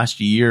spent the last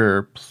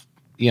year,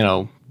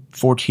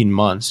 14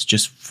 months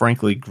just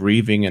frankly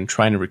grieving and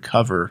trying to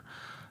recover.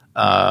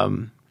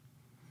 I'm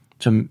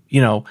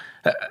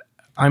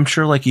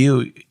sure like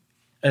you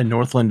at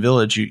Northland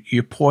Village,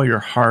 you pour your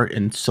heart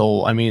and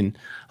soul. I mean,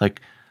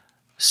 like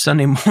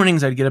Sunday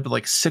mornings, I'd get up at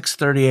like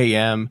 6:30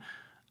 a.m.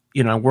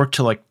 I worked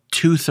till like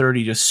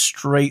 2:30, just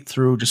straight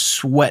through, just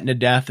sweating to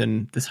death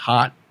in this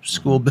hot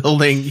school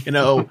building,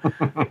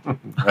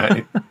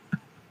 Right.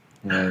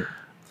 Right.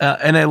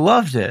 And I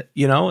loved it.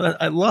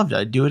 I loved it.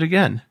 I'd do it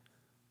again.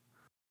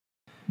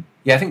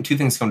 Yeah, I think two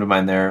things come to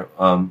mind there.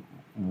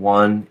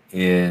 One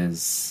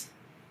is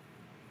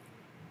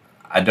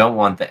I don't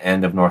want the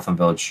end of Northland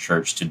Village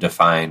Church to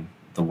define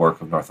the work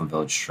of Northland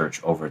Village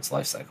Church over its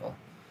life cycle.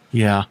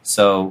 Yeah.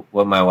 So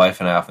what my wife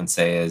and I often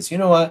say is, you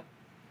know what?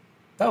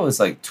 That was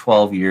like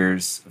 12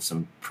 years of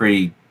some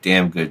pretty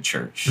damn good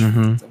church.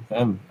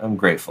 Mm-hmm. I'm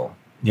grateful.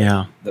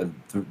 Yeah.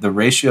 The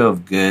ratio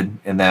of good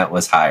in that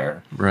was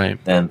higher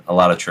than a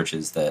lot of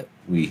churches that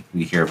we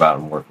hear about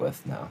and work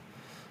with now.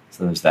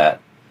 So there's that.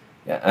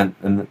 Yeah,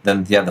 and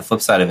then the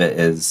flip side of it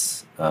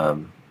is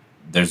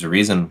there's a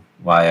reason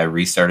why I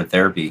restarted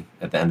therapy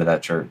at the end of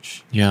that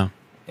church. Yeah.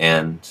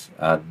 And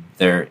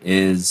there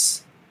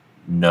is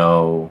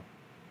no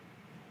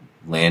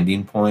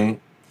landing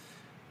point,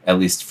 at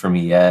least for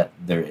me yet.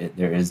 There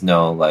is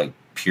no like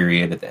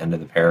period at the end of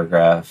the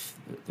paragraph.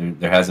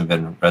 There hasn't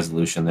been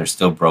resolution. There's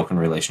still broken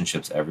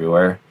relationships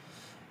everywhere.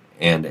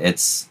 And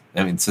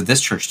so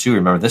this church too,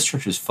 remember, this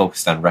church is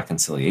focused on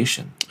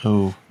reconciliation.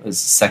 Oh. It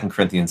was 2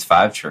 Corinthians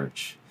 5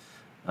 church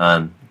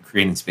on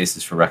creating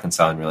spaces for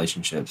reconciling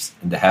relationships.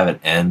 And to have it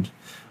end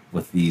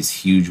with these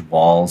huge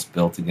walls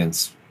built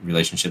against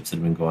relationships that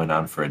have been going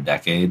on for a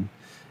decade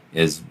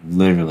is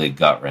literally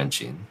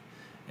gut-wrenching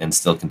and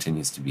still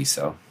continues to be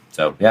so.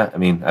 So, yeah, I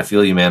mean, I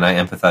feel you, man. I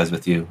empathize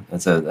with you.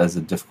 That's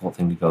a difficult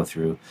thing to go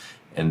through.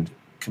 And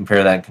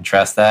compare that and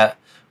contrast that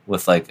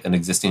with like an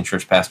existing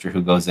church pastor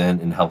who goes in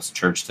and helps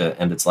church to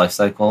end its life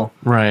cycle.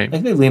 Right.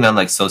 Like they lean on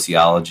like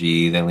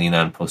sociology, they lean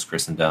on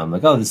post-Christendom.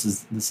 Like, oh, this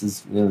is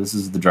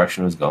the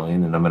direction it was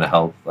going, and I'm going to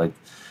help like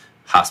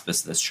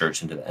hospice this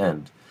church into the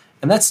end.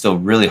 And that's still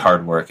really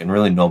hard work and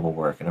really noble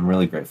work, and I'm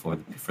really grateful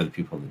for the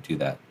people that do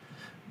that.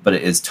 But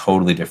it is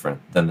totally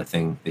different than the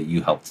thing that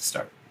you helped to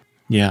start.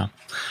 Yeah.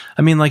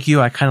 I mean, like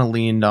you, I kind of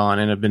leaned on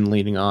and have been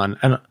leaning on.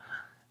 And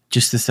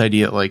just this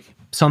idea, like,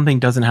 something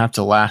doesn't have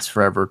to last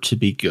forever to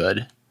be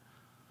good.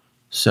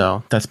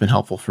 So that's been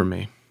helpful for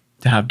me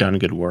to have done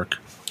good work.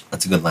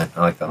 That's a good line.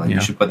 I like that line. Yeah.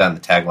 You should put that in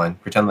the tagline.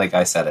 Pretend like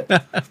I said it.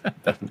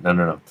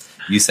 No.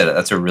 You said it.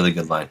 That's a really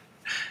good line.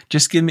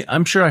 Just give me,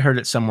 I'm sure I heard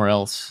it somewhere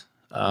else.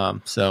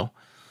 All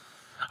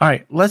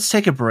right, let's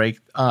take a break.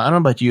 I don't know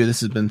about you.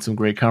 This has been some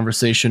great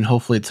conversation.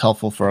 Hopefully it's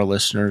helpful for our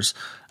listeners.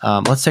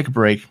 Let's take a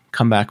break,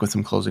 come back with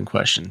some closing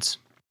questions.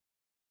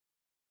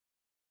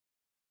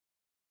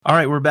 All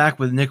right, we're back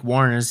with Nick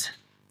Warnes.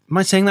 Am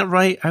I saying that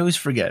right? I always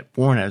forget.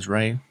 Warnes,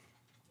 right?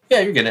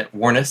 Yeah, you're getting it.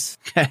 Warnes.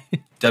 Okay.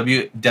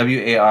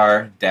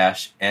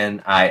 WAR-NISS.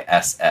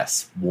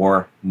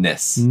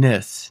 Warnes.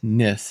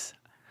 Nis.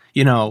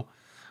 You know,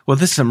 Well,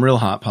 this is some real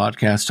hot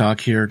podcast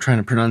talk here, trying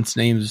to pronounce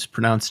names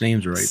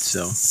right.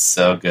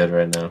 So good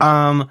right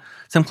now.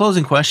 Some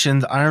closing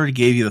questions. I already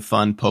gave you the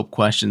fun Pope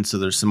questions, so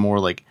there's some more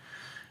like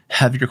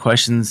heavier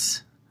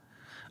questions.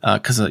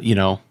 Because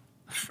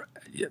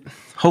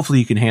hopefully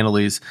you can handle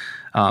these.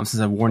 Since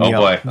I've worn you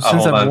out.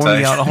 Since I've worn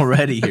you out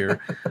already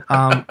here.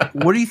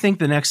 What do you think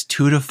the next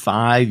 2 to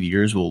 5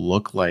 years will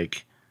look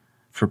like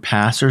for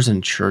pastors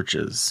and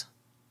churches?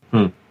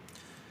 I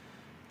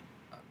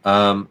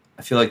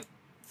feel like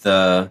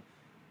the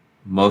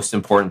most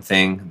important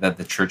thing that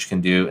the church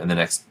can do in the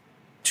next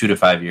 2 to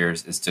 5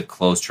 years is to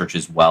close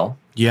churches well.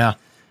 Yeah.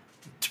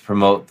 To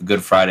promote the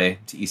Good Friday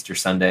to Easter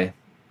Sunday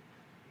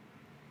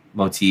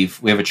motif.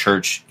 We have a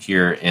church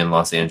here in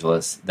Los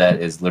Angeles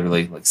that is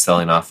literally like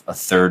selling off a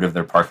third of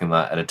their parking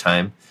lot at a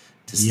time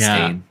to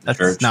sustain the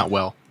church. That's not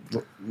well.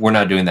 We're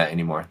not doing that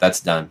anymore. That's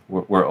done.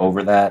 We're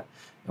over that,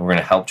 and we're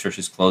going to help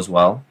churches close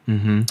well,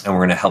 and we're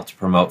going to help to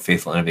promote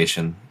faithful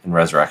innovation and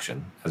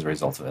resurrection as a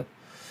result of it.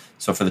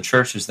 So for the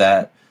church, is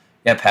that,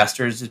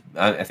 pastors,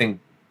 I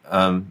think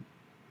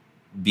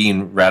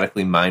being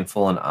radically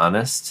mindful and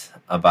honest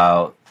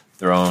about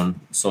their own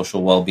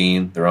social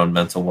well-being, their own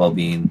mental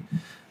well-being,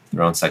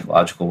 their own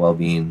psychological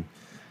well-being,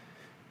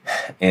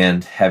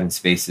 and having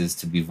spaces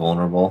to be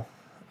vulnerable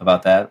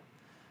about that.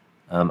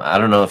 I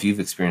don't know if you've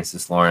experienced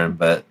this, Lauren,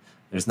 but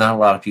there's not a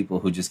lot of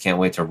people who just can't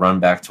wait to run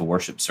back to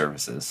worship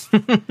services.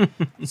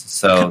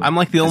 So I'm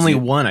like the only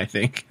one, I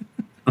think.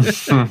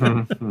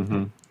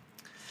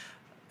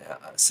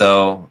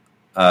 So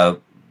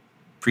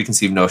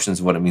preconceived notions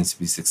of what it means to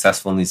be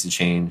successful needs to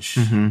change.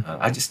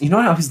 I just, what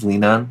I always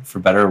lean on, for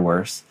better or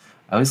worse?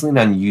 I always lean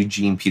on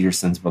Eugene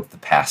Peterson's book, The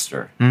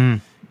Pastor.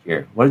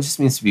 Here, what it just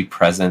means to be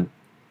present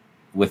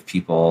with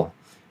people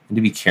and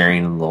to be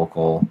caring and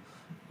local.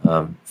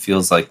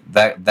 Feels like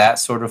that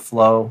sort of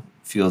flow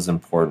feels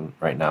important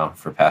right now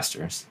for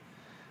pastors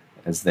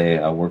as they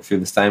work through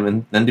this time.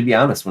 And then to be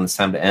honest, when it's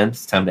time to end,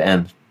 it's time to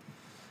end.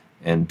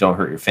 And don't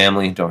hurt your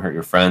family, don't hurt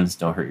your friends,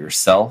 don't hurt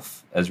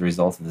yourself as a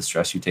result of the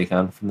stress you take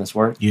on from this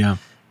work. Yeah.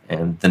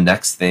 And the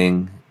next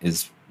thing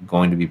is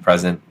going to be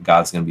present.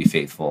 God's going to be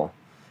faithful,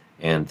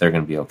 and they're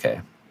going to be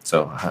okay.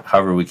 So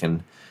however we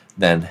can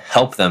then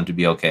help them to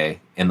be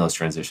okay in those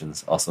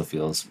transitions also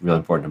feels really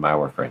important to my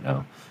work right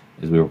now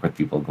as we work with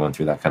people going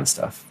through that kind of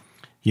stuff.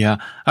 Yeah.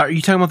 Are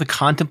you talking about The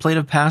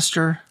Contemplative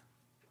Pastor,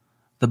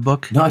 the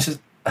book? No, I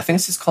think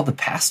it's just called The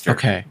Pastor.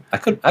 Okay. I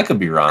could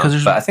be wrong,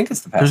 but I think it's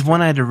The Pastor. There's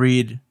one I had to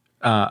read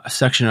a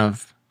section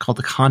of called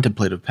The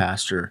Contemplative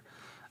Pastor.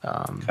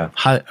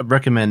 I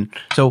recommend.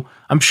 So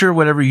I'm sure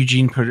whatever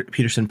Eugene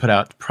Peterson put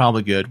out,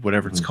 probably good,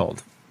 whatever it's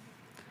called.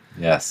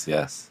 Yes.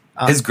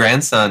 His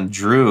grandson,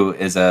 Drew,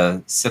 is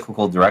a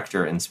cyclical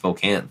director in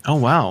Spokane. Oh,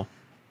 wow.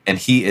 And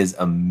he is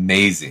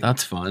amazing.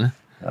 That's fun.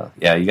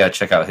 Yeah, you got to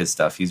check out his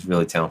stuff. He's a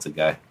really talented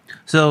guy.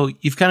 So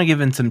you've kind of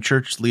given some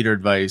church leader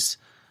advice.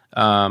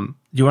 Do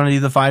you want to do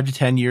the 5 to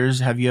 10 years?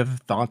 Have you have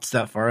thoughts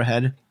that far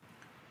ahead?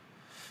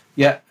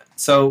 Yeah.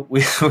 So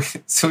we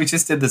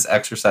just did this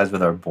exercise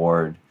with our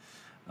board.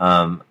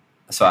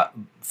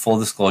 Full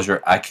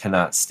disclosure, I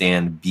cannot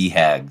stand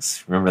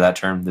BHAGs. Remember that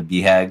term, the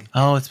BHAG?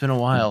 Oh, it's been a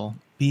while.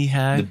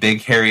 BHAG? The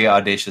big, hairy,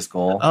 audacious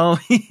goal. Oh,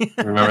 yeah.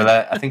 Remember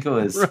that? I think it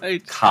was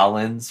right.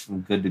 Collins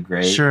from Good to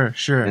Great. Sure.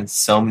 And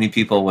so many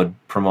people would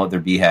promote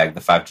their BHAG,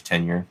 the 5 to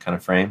 10 year kind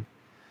of frame.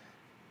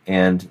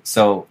 And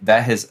so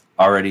that has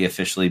already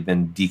officially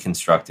been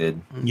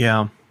deconstructed.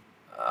 Yeah.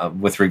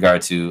 With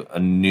regard to a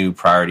new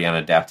priority on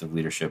adaptive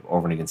leadership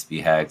over and against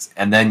BHAGs.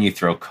 And then you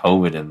throw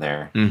COVID in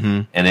there,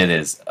 and it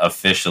is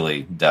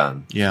officially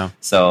done. Yeah.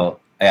 So,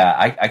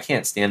 I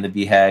can't stand the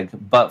BHAG,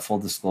 but full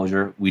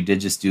disclosure, we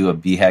did just do a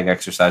BHAG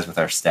exercise with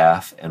our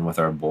staff and with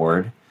our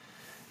board.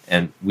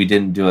 And we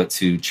didn't do it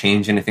to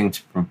change anything,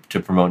 to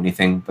promote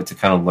anything, but to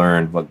kind of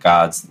learn what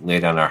God's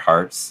laid on our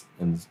hearts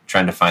and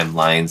trying to find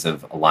lines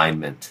of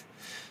alignment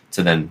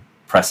to then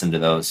press into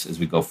those as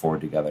we go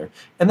forward together.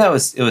 And it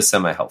was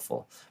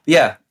semi-helpful. But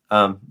yeah,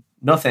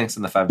 no thanks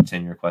on the 5 to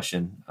 10 year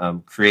question.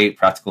 Create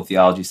practical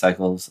theology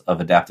cycles of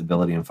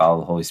adaptability and follow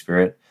the Holy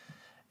Spirit.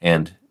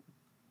 And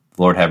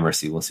Lord have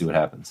mercy. We'll see what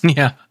happens.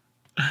 Yeah,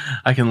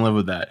 I can live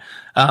with that.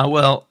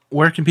 Well,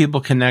 where can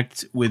people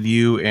connect with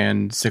you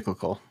and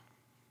Cyclical?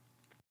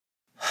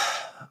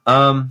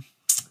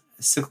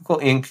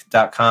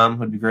 Cyclicalinc.com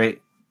would be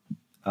great.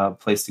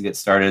 Place to get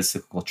started.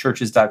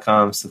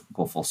 Cyclicalchurches.com,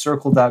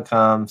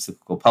 cyclicalfullcircle.com,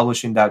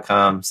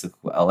 cyclicalpublishing.com,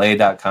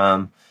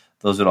 cyclicalla.com.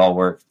 Those would all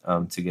work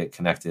to get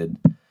connected.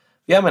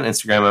 Yeah, I'm on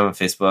Instagram. I'm on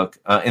Facebook.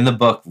 In the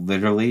book,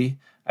 literally,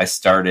 I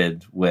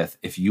started with,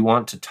 if you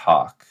want to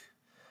talk,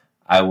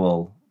 I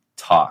will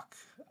talk.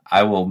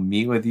 I will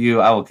meet with you.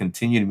 I will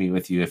continue to meet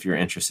with you if you're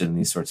interested in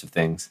these sorts of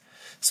things.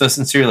 So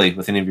sincerely,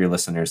 with any of your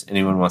listeners,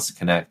 anyone wants to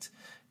connect,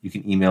 you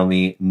can email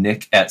me,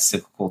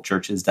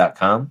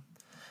 nick@cyclicalchurches.com.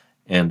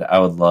 And I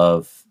would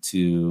love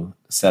to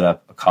set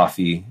up a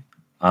coffee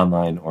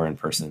online or in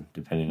person,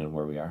 depending on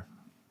where we are.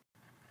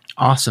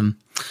 Awesome.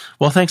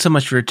 Well, thanks so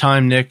much for your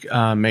time, Nick.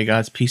 May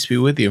God's peace be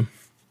with you.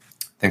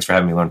 Thanks for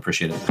having me, Lauren.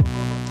 Appreciate it.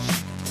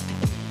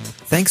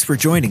 Thanks for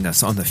joining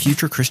us on the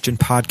Future Christian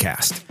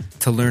Podcast.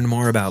 To learn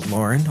more about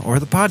Lauren or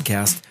the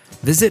podcast,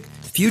 visit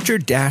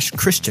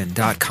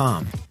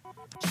future-christian.com.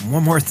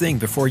 One more thing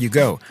before you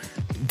go.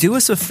 Do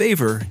us a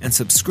favor and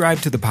subscribe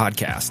to the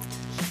podcast.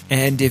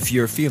 And if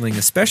you're feeling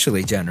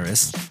especially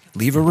generous,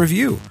 leave a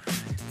review.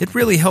 It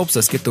really helps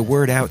us get the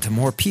word out to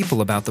more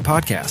people about the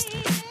podcast.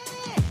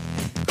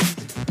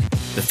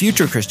 The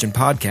Future Christian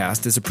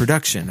Podcast is a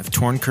production of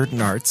Torn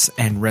Curtain Arts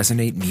and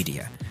Resonate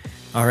Media.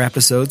 Our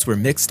episodes were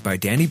mixed by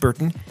Danny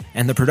Burton,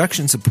 and the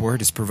production support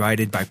is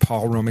provided by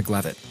Paul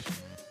Romig-Levitt.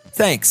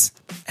 Thanks,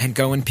 and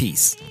go in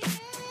peace.